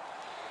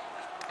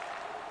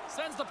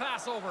 Sends the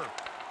pass over.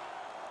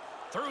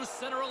 Through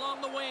center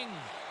along the wing.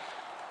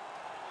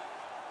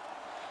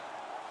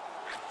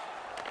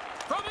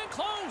 From in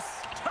close.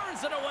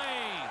 Turns it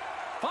away.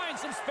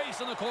 Finds some space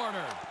in the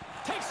corner.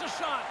 Takes a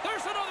shot.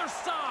 There's another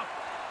stop.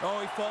 Oh,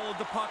 he followed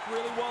the puck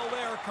really well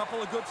there. A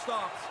couple of good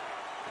stops.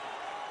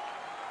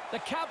 The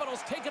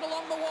Capitals take it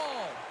along the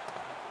wall.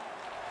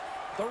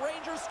 The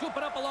Rangers scoop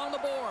it up along the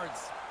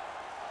boards.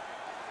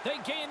 They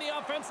gain the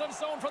offensive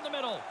zone from the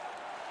middle.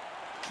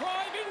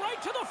 Driving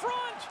right to the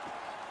front.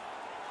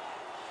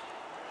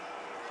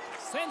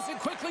 Sends it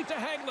quickly to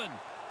Hagelin.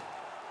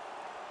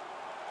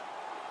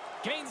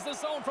 Gains the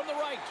zone from the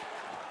right.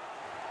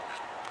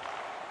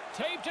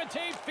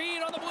 Tape-to-tape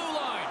feed on the blue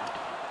line.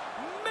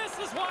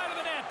 Misses wide of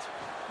the net.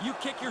 You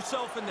kick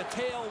yourself in the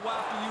tail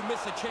after you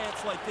miss a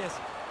chance like this.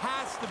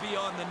 Has to be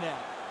on the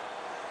net.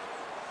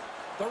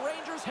 The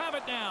Rangers have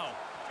it now.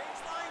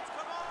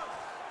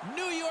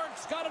 New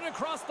York's got it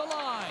across the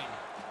line.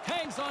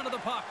 Hangs onto the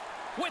puck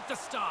with the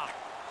stop.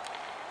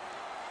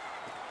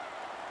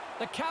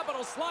 The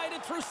Capitals slide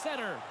it through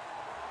center.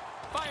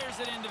 Fires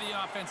it into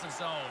the offensive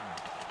zone.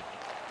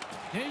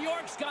 New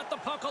York's got the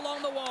puck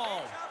along the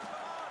wall.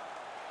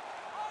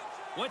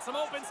 With some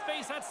open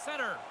space at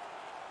center.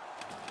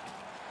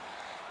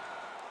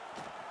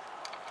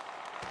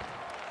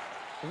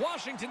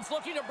 Washington's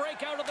looking to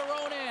break out of their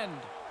own end.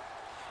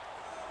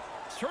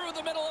 Through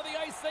the middle of the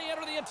ice, they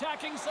enter the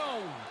attacking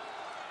zone.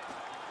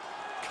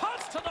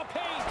 Cuts to the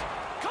paint.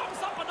 Comes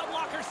up with the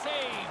blocker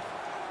save.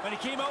 But he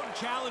came out and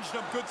challenged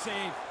him. Good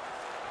save.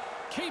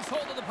 Keeps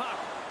hold of the puck.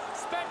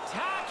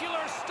 Spectacular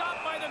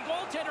stop by the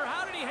goaltender.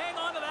 How did he hang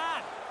on to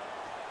that?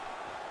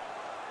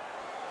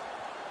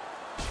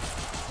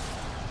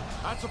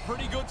 That's a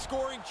pretty good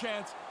scoring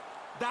chance.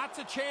 That's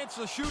a chance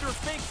the shooter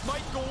thinks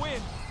might go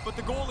in, but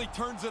the goalie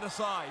turns it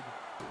aside.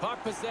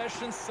 Puck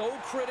possession so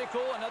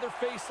critical. Another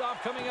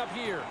face-off coming up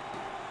here.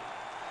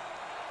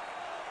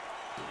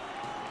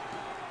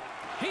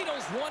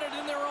 Heatles won it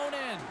in their own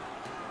end.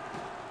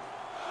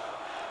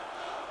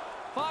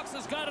 Fox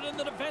has got it in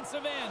the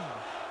defensive end.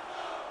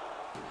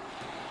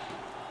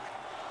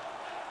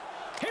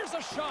 Here's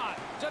a shot.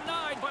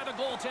 Denied by the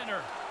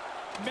goaltender.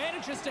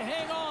 Manages to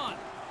hang on.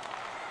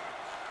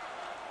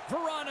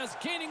 Verana's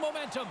gaining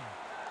momentum.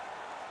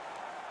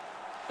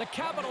 The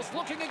Capitals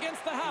looking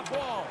against the half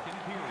wall.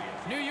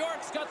 New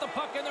York's got the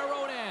puck in their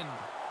own end.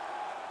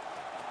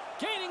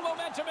 Gaining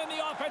momentum in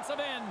the offensive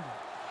end.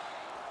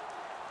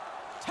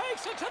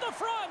 Takes it to the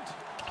front.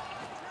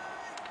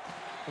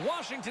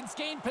 Washington's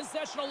gained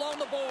possession along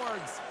the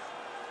boards.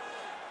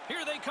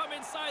 Here they come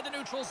inside the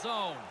neutral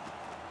zone.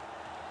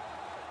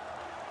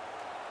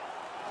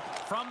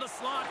 From the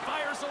slot,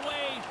 fires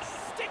away.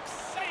 Stick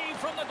save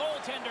from the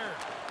goaltender.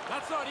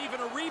 That's not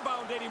even a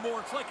rebound anymore.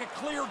 It's like a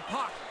cleared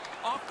puck.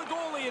 Off the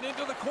goalie and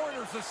into the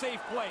corner's a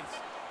safe place.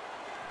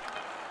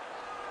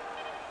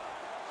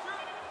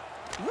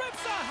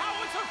 Rips a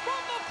howitzer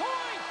from the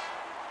point.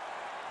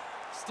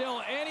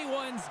 Still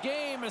anyone's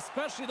game,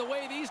 especially the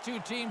way these two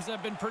teams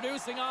have been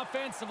producing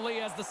offensively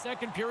as the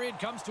second period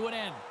comes to an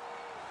end.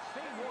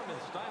 Stay warm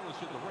and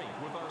stylish at the rink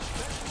with our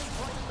specially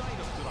priced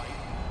items tonight.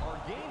 Our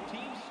game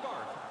team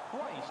scarf,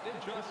 priced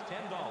at just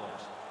 $10.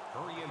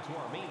 Hurry into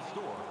our main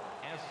store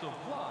as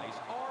supplies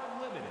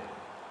are limited.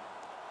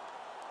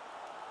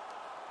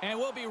 And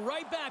we'll be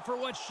right back for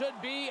what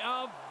should be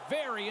a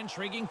very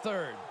intriguing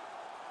third.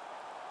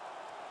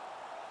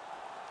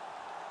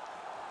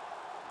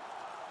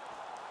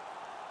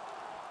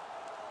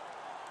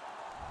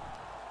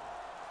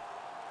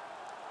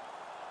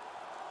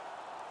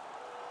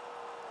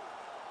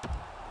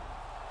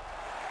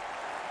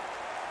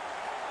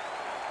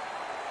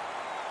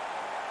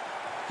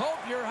 Hope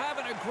you're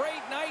having a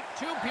great night.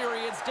 2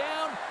 periods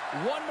down,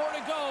 1 more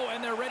to go,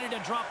 and they're ready to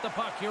drop the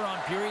puck here on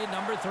period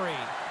number 3.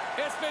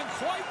 It's been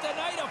quite the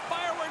night of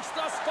fireworks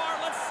thus far.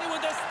 Let's see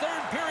what this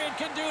third period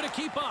can do to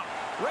keep up.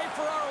 Ray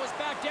Ferraro is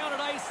back down at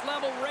ice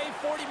level. Ray,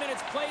 40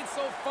 minutes played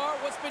so far.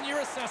 What's been your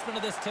assessment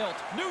of this tilt?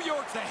 New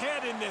York's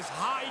ahead in this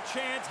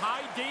high-chance,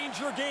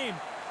 high-danger game.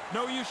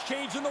 No use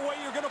changing the way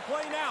you're going to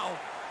play now.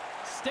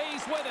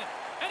 Stays with it,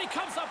 and he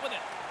comes up with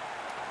it.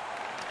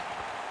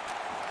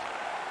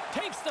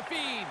 Takes the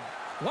feed.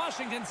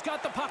 Washington's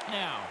got the puck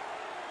now.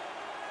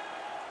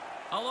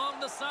 Along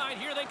the side,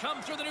 here they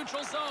come through the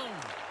neutral zone.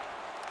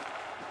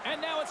 And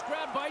now it's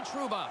grabbed by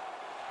Trouba.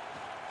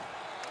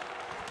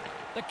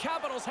 The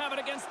Capitals have it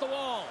against the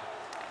wall.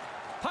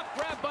 Puck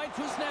grabbed by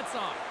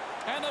Kuznetsov.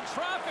 And the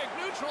traffic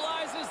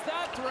neutralizes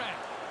that threat.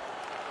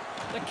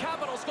 The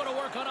Capitals going to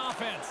work on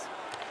offense.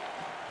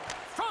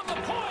 From the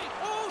point.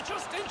 Oh,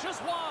 just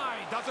inches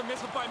wide. Doesn't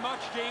miss it by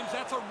much, James.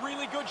 That's a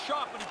really good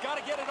shot, but he's got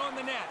to get it on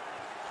the net.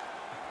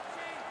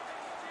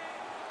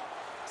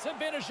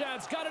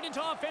 Zibanejad's got it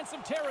into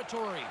offensive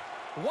territory.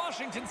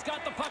 Washington's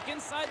got the puck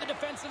inside the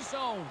defensive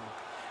zone.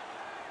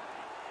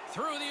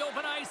 Through the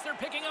open ice, they're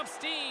picking up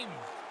steam.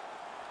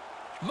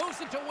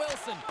 Moves it to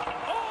Wilson.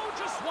 Oh,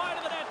 just wide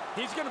of the net.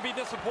 He's going to be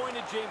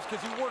disappointed, James,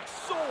 because he worked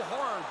so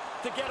hard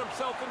to get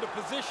himself into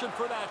position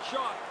for that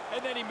shot,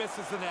 and then he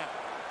misses the net.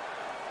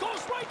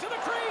 Goes right to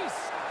the crease.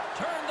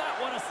 Turn that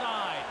one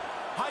aside.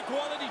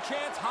 High-quality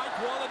chance,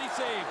 high-quality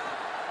save.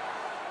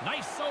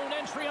 Nice zone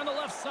entry on the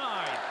left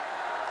side.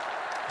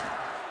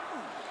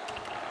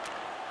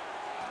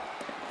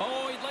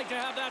 Oh, he'd like to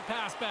have that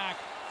pass back.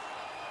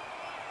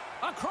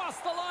 Across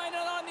the line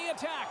and on the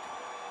attack.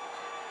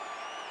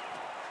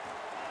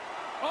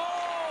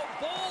 Oh,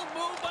 bold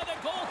move by the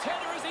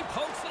goaltender as he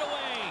pokes it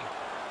away.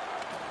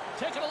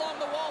 Taken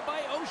along the wall by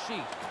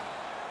Oshie.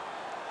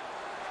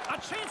 A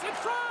chance in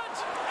front,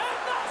 and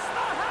that's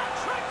the hat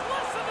trick.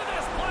 Listen to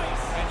this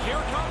place. And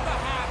here come the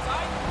hats.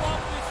 I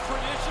love this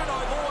tradition,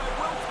 although I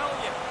will tell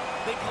you,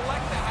 they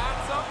collect the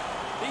hats up.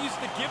 They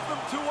used to give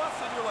them to us,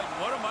 and you're like,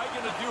 what am I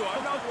going to do?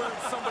 I'm not wearing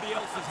somebody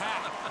else's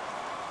hat.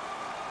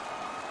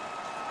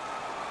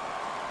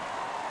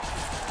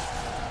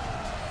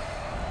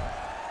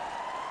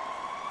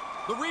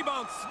 The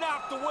rebound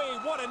snapped away.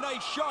 What a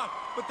nice shot.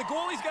 But the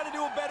goalie's got to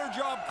do a better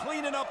job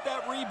cleaning up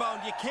that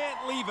rebound. You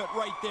can't leave it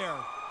right there.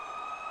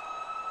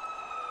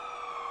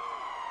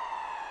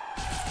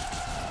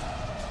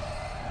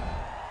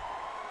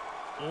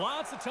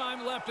 Lots of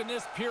time left in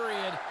this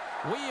period.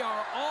 We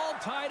are all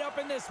tied up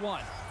in this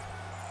one.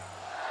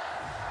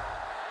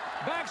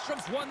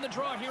 Backstrom's won the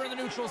draw here in the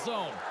neutral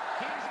zone.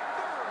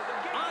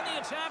 On the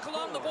attack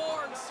along the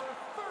boards.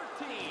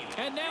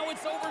 And now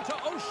it's over to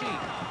Oshie.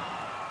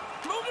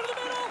 Move to the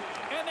middle,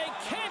 and they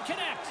can't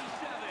connect.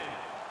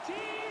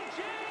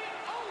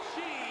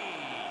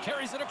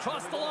 Carries it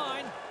across the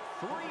line.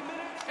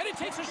 And he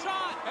takes a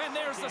shot, and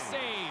there's the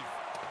save.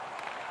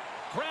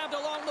 Grabbed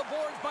along the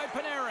boards by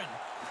Panarin.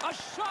 A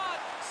shot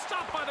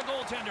stopped by the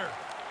goaltender.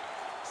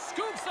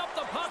 Scoops up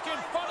the puck in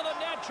front of the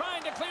net,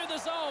 trying to clear the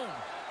zone.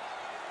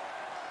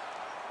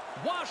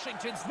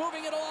 Washington's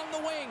moving it along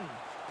the wing.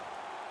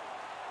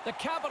 The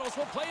Capitals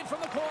will play it from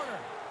the corner.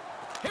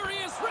 Here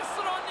he is,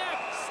 wristed on net.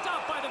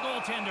 Stopped by the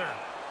goaltender.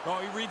 Oh,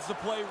 he reads the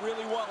play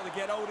really well to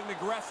get out and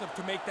aggressive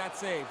to make that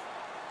save.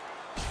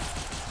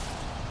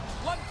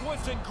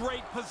 Lundqvist in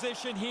great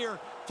position here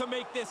to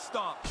make this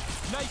stop.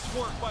 Nice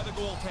work by the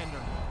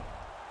goaltender.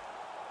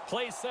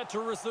 Play set to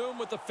resume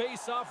with the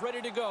face-off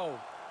ready to go.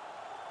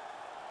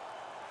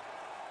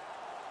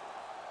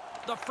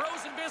 The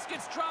frozen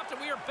biscuits dropped,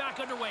 and we are back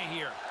underway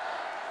here.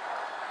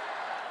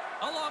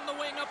 Along the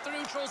wing up the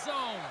neutral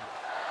zone.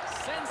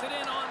 Sends it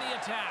in on the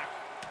attack.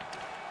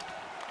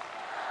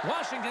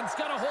 Washington's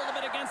got a hold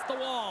of it against the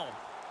wall.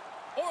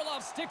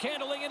 Orlov stick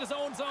handling in his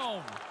own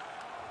zone.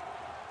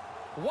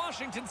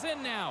 Washington's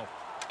in now.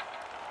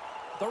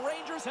 The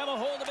Rangers have a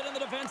hold of it in the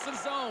defensive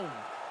zone.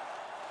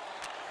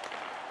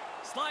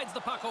 Slides the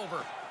puck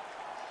over.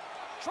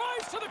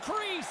 Drives to the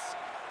crease.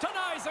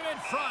 Denies him in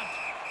front.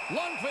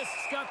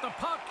 Lundqvist's got the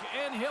puck,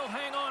 and he'll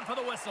hang on for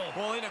the whistle.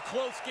 Well, in a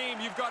close game,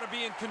 you've got to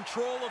be in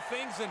control of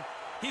things, and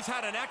he's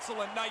had an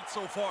excellent night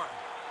so far.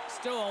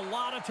 Still a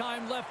lot of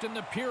time left in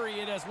the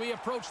period as we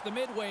approach the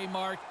midway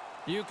mark.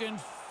 You can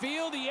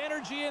feel the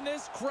energy in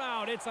this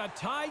crowd. It's a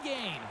tie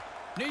game.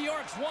 New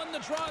York's won the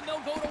draw, and they'll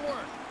go to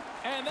work.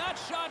 And that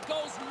shot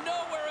goes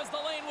nowhere as the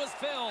lane was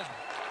filled.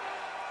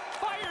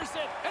 Fires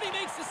it, and he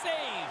makes the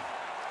save.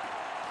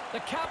 The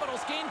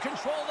Capitals gain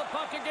control of the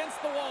puck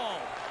against the wall.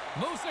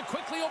 Moves it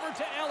quickly over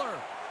to Eller.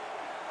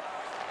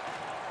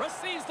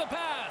 Receives the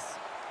pass.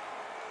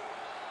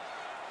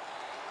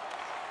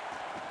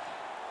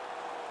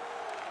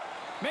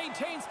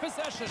 Maintains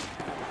possession.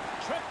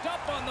 Tripped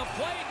up on the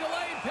play.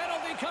 Delayed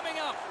penalty coming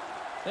up.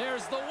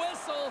 There's the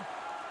whistle.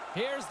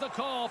 Here's the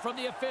call from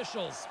the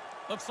officials.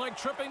 Looks like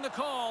tripping the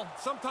call.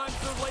 Sometimes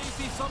they're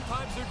lazy,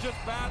 sometimes they're just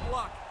bad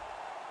luck.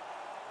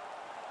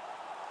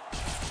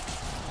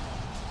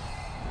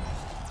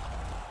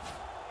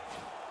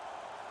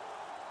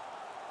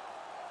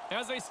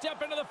 As they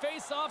step into the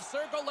face-off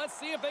circle, let's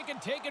see if they can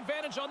take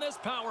advantage on this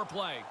power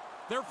play.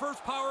 Their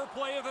first power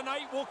play of the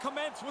night will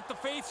commence with the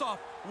face-off.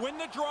 Win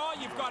the draw,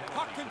 you've got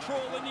puck control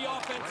in the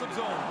offensive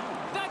zone.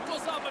 That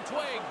goes off a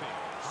twig.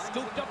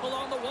 Scooped up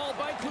along the wall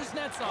by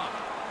Kuznetsov.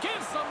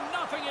 Gives them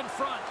nothing in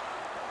front.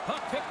 Puck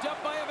picked up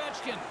by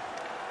Ovechkin.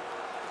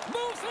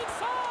 Moves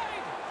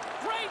inside.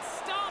 Great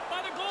stop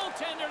by the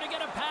goaltender to get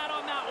a pad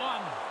on that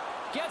one.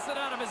 Gets it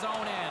out of his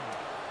own end.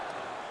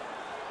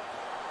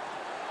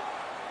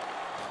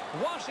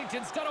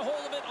 Washington's got a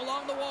hold of it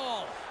along the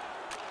wall.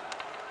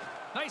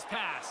 Nice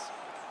pass.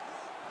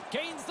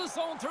 Gains the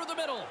zone through the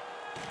middle.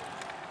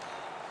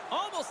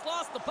 Almost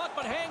lost the puck,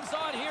 but hangs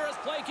on here as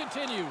play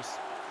continues.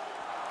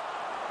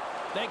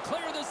 They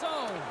clear the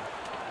zone.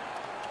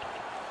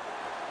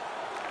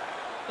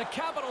 The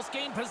Capitals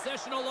gain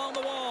possession along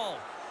the wall.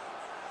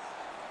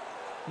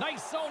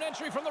 Nice zone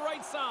entry from the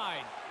right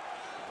side.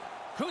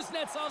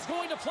 Kuznetsov's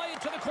going to play it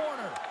to the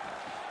corner.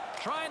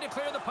 Trying to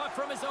clear the puck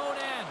from his own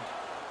end.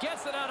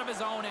 Gets it out of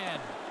his own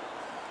end.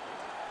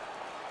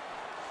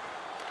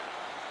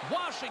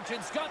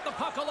 Washington's got the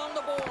puck along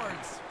the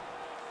boards.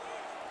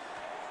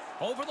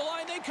 Over the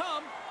line they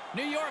come.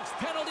 New York's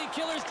penalty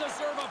killers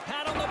deserve a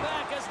pat on the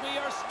back as we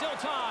are still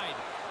tied.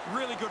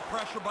 Really good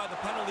pressure by the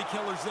penalty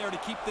killers there to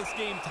keep this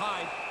game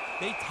tied.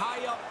 They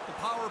tie up the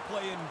power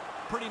play in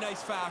pretty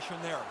nice fashion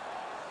there.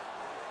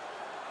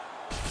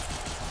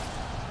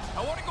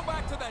 I want to go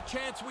back to that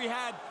chance we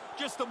had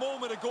just a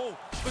moment ago.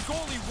 The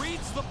goalie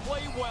reads the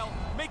play well,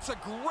 makes a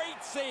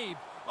great save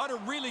on a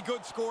really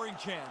good scoring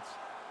chance.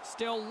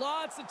 Still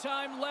lots of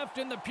time left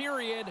in the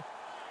period.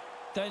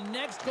 The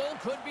next goal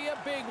could be a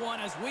big one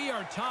as we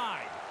are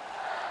tied.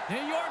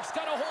 New York's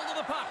got a hold of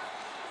the puck.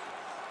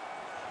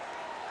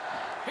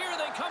 Here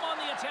they come on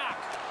the attack.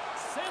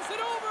 Sends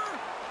it over.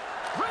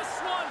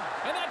 Wrists one,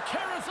 and that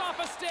carries off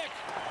a stick.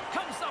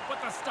 Comes up with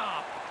the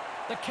stop.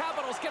 The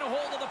Capitals get a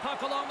hold of the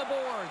puck along the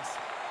boards.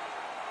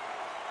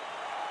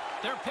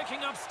 They're picking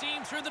up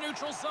steam through the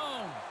neutral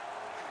zone.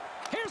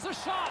 Here's a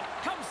shot.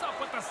 Comes up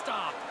with the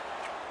stop.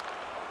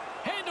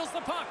 Handles the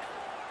puck.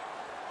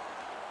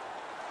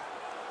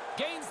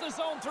 Gains the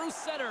zone through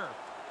center.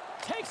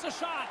 Takes a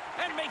shot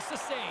and makes the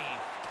save.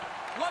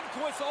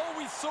 Lundqvist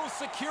always so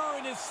secure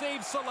in his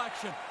save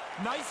selection.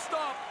 Nice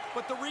stop,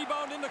 but the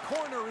rebound in the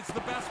corner is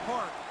the best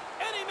part.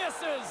 And he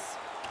misses.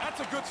 That's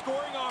a good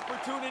scoring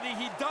opportunity.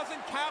 He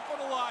doesn't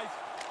capitalize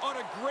on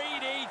a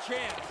grade A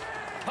chance.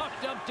 Puck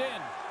dumped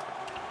in.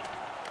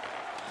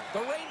 The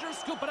Rangers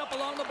scoop it up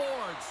along the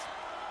boards.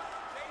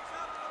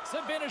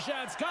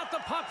 Zibanejad's got the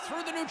puck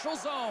through the neutral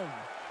zone.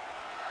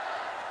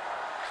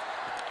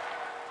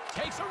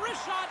 Takes a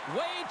wrist shot.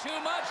 Way too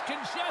much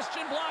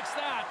congestion blocks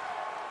that.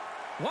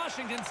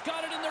 Washington's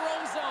got it in their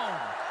own zone.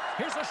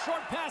 Here's a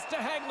short pass to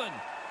Hagelin.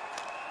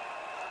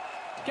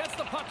 Gets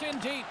the puck in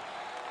deep.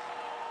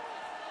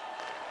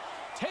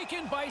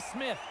 Taken by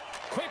Smith.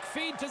 Quick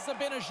feed to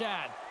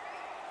Zibanejad.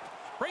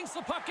 Brings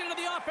the puck into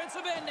the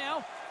offensive end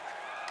now.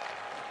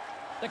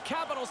 The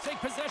Capitals take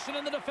possession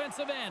in the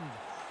defensive end.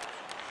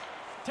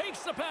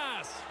 Takes the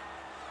pass.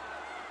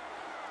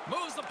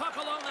 Moves the puck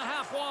along the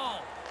half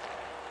wall.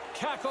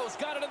 Kakko's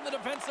got it in the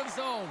defensive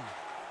zone.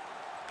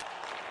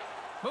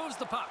 Moves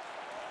the puck.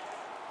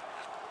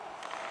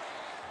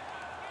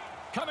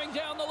 Coming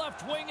down the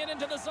left wing and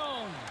into the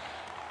zone.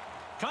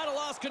 Kind of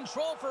lost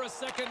control for a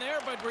second there,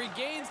 but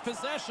regains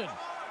possession.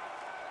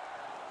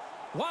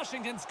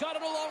 Washington's got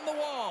it along the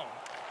wall.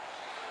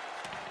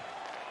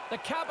 The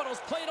Capitals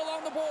played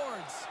along the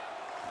boards.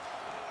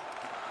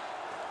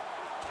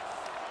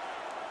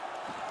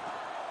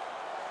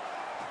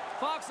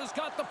 Fox has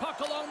got the puck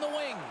along the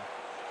wing.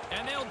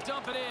 And they'll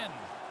dump it in.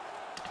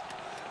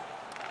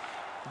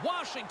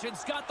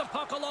 Washington's got the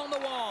puck along the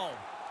wall.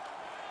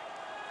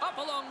 Up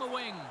along the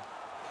wing.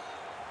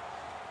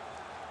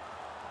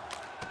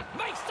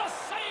 Makes the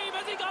save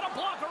as he got a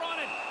blocker on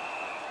it.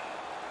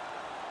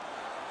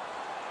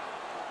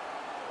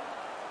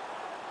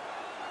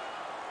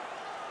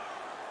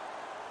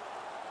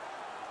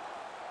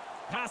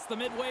 Past the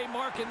midway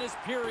mark in this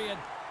period,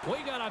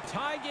 we got a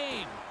tie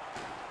game.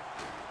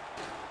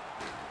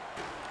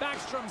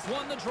 Backstrom's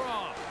won the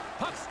draw.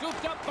 Puck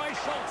scooped up by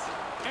Schultz.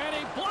 And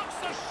he blocks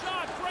the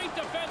shot. Great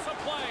defensive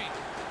play.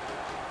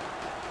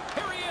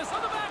 Here he is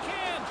on the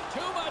backhand.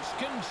 Too much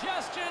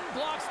congestion.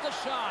 Blocks the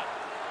shot.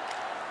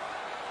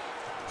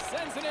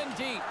 Sends it in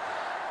deep.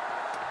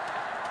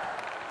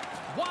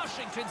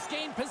 Washington's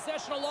gained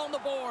possession along the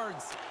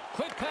boards.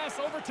 Quick pass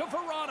over to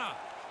Verona.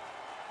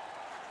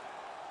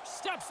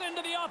 Steps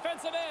into the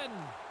offensive end.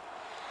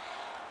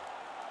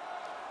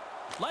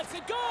 Lets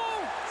it go.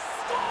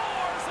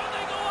 Scores, and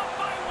they go up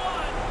by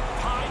one.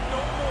 Tied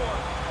no more.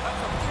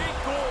 That's a big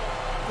goal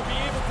to be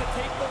able to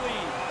take the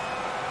lead.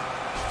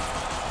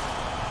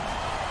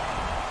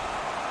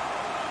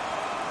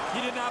 He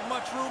didn't have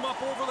much room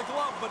up over the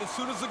glove, but as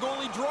soon as the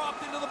goalie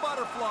dropped into the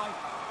butterfly,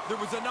 there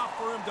was enough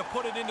for him to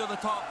put it into the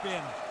top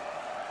bin.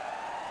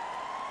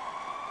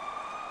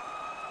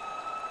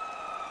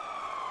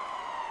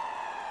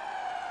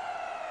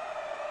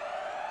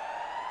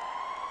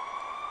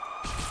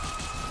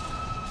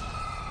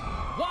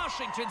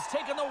 Washington's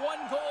taken the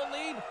 1-goal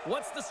lead.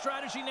 What's the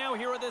strategy now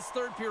here in this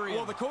third period?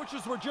 Well, the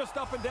coaches were just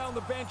up and down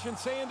the bench and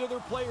saying to their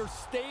players,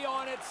 stay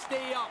on it,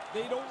 stay up.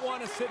 They don't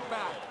want to sit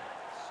back.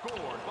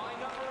 Scored by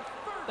number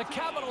 13. The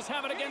Capitals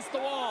have it against the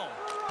wall.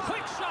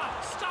 Quick shot,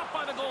 stopped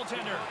by the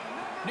goaltender.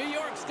 New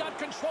York's got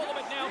control of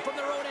it now from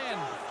their own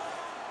end.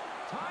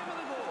 Time of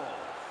the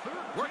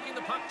goal. Working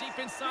the puck deep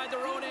inside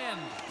their own end.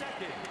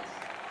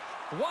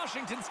 Seconds.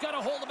 Washington's got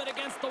a hold of it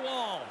against the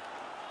wall.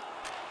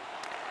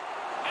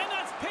 And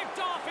that's picked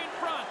off in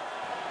front.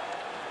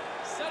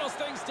 Settles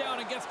things down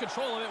and gets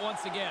control of it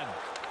once again.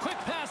 Quick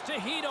pass to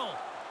Hedl.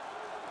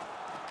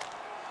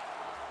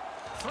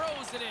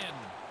 Throws it in.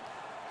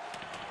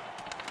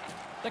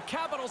 The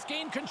Capitals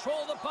gain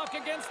control of the puck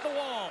against the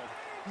wall.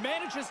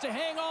 Manages to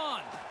hang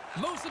on.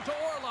 Moves it to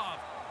Orlov.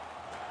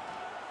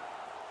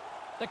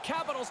 The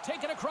Capitals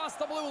take it across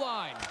the blue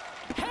line.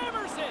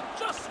 Hammers it,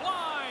 just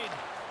wide.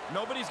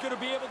 Nobody's going to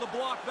be able to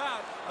block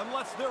that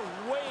unless they're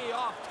way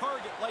off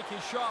target like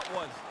his shot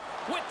was.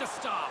 With the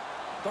stop.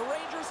 The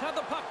Rangers have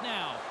the puck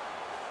now.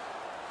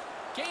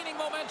 Gaining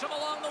momentum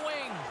along the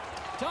wing.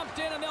 Dumped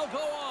in and they'll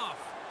go off.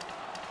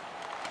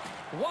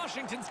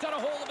 Washington's got a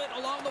hold of it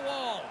along the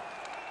wall.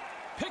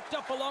 Picked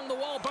up along the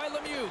wall by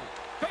Lemieux.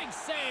 Big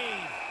save.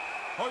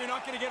 Oh, you're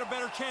not going to get a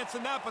better chance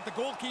than that, but the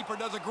goalkeeper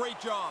does a great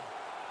job.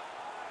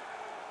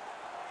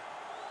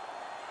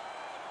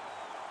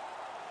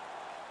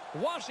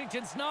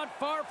 Washington's not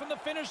far from the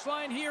finish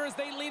line here as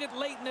they lead it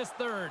late in this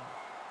third.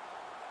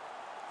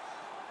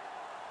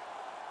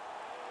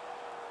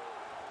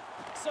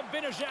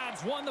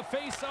 Sabinajad's won the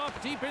face-off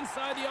deep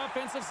inside the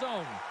offensive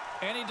zone.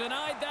 And he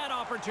denied that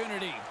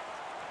opportunity.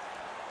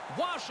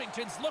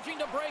 Washington's looking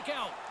to break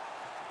out.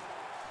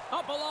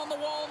 Up along the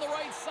wall on the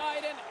right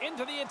side and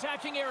into the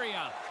attacking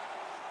area.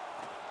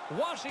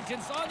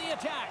 Washington's on the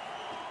attack.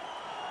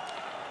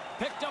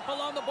 Picked up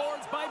along the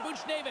boards by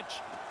Buchnevich.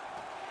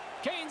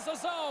 Gains the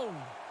zone.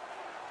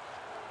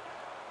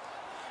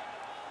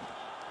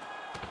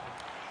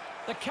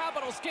 The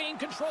Capitals gain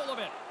control of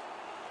it.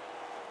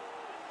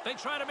 They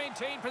try to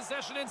maintain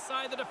possession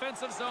inside the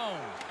defensive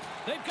zone.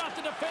 They've got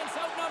the defense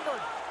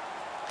outnumbered.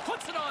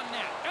 Puts it on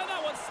net, and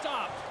that one's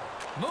stopped.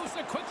 Moves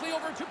it quickly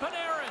over to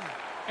Panarin,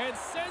 and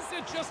sends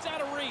it just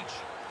out of reach.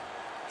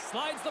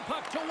 Slides the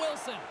puck to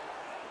Wilson.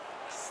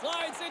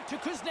 Slides it to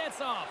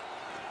Kuznetsov.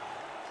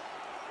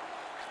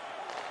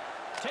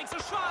 Takes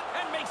a shot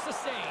and makes the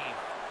save.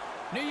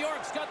 New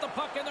York's got the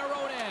puck in their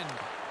own end.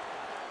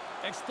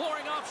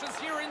 Exploring options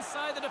here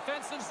inside the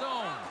defensive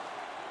zone.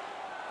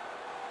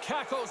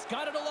 Kakko's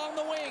got it along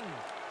the wing.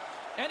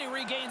 And he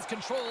regains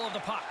control of the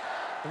puck.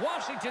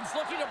 Washington's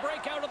looking to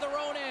break out of their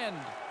own end.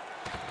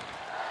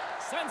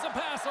 Sends a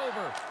pass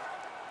over.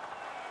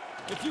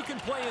 If you can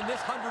play in this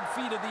 100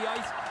 feet of the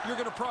ice, you're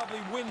going to probably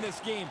win this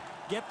game.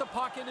 Get the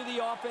puck into the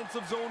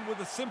offensive zone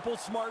with a simple,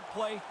 smart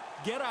play.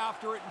 Get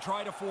after it and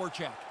try to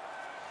forecheck.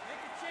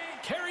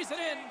 Carries it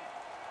in.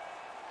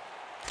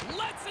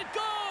 Lets it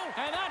go.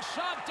 And that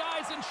shot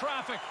dies in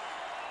traffic.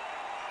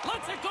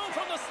 Lets it go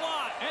from the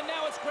slot. And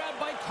now it's grabbed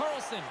by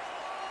Carlson.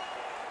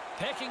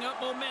 Picking up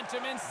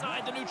momentum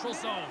inside the neutral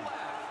zone.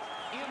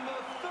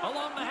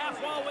 Along the half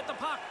wall with the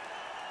puck.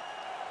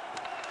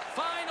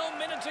 Final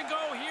minute to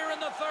go here in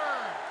the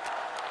third.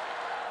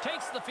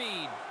 Takes the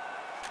feed.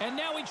 And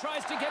now he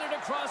tries to get it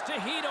across to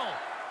Hedl.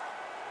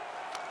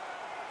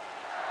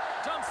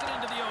 Dumps it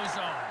into the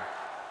O-zone.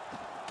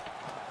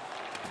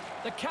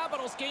 The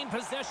Capitals gain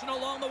possession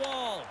along the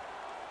wall.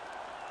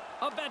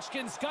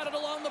 Ovechkin's got it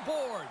along the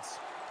boards.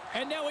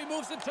 And now he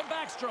moves it to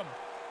Backstrom.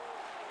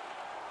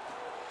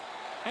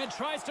 And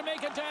tries to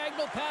make a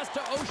diagonal pass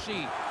to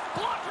Oshie.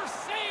 Blocker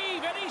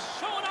save, and he's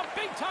showing up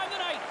big time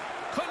tonight.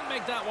 Couldn't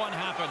make that one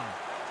happen.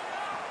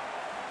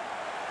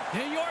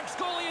 New York's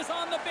goalie is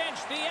on the bench.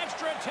 The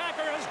extra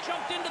attacker has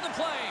jumped into the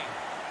play.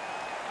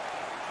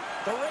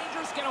 The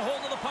Rangers get a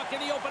hold of the puck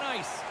in the open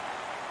ice.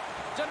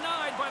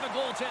 Denied by the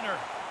goaltender.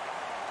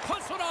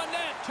 Puts one on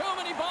net. Too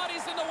many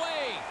bodies in the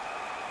way.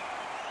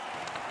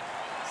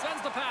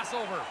 Sends the pass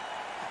over.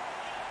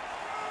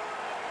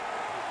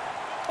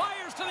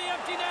 Fires to the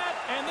empty net.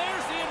 And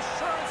there's the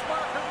insurance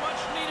marker much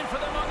needed for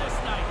them on this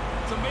night.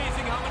 It's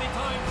amazing how many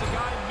times a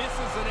guy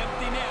misses an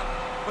empty net,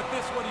 but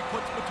this one he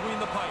puts between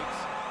the pipes.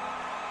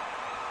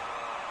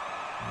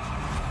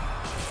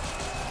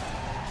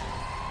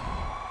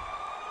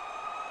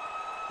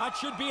 That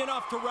should be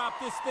enough to wrap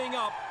this thing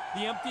up.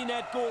 The empty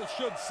net goal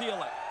should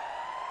seal it.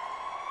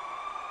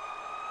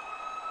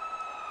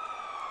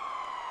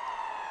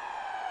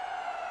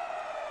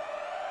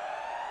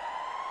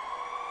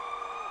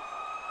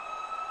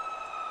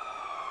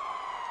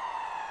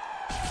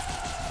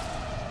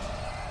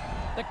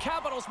 The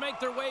Capitals make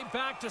their way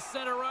back to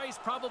center ice,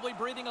 probably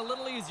breathing a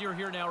little easier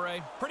here now,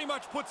 Ray. Pretty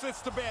much puts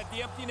this to bed.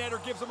 The empty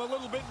netter gives them a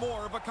little bit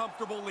more of a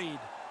comfortable lead.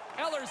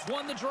 Eller's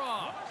won the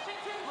draw.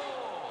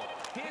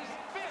 His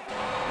fifth.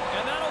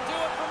 And that'll do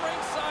it from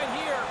ringside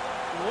here.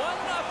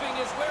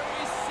 1-0 is where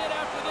we sit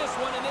after this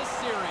one in this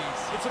series.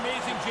 It's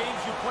amazing, James,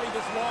 you play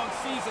this long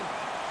season,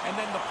 and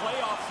then the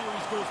playoff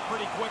series goes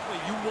pretty quickly.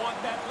 You want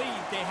that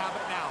lead. They have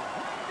it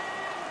now.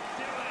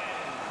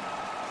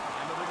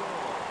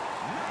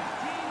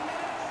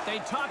 They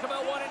talk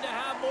about wanting to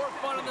have more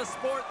fun in the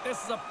sport. This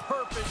is a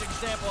perfect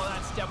example of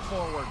that step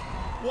forward.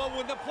 Well,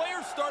 when the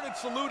players started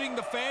saluting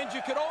the fans,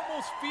 you could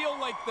almost feel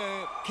like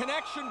the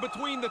connection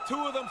between the two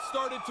of them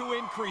started to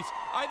increase.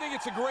 I think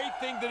it's a great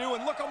thing to do,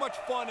 and look how much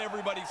fun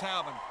everybody's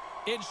having.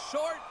 In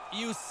short,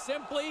 you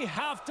simply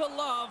have to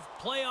love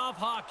playoff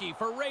hockey.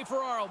 For Ray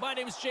Ferraro, my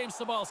name is James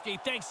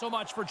Cybulski. Thanks so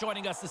much for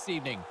joining us this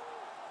evening.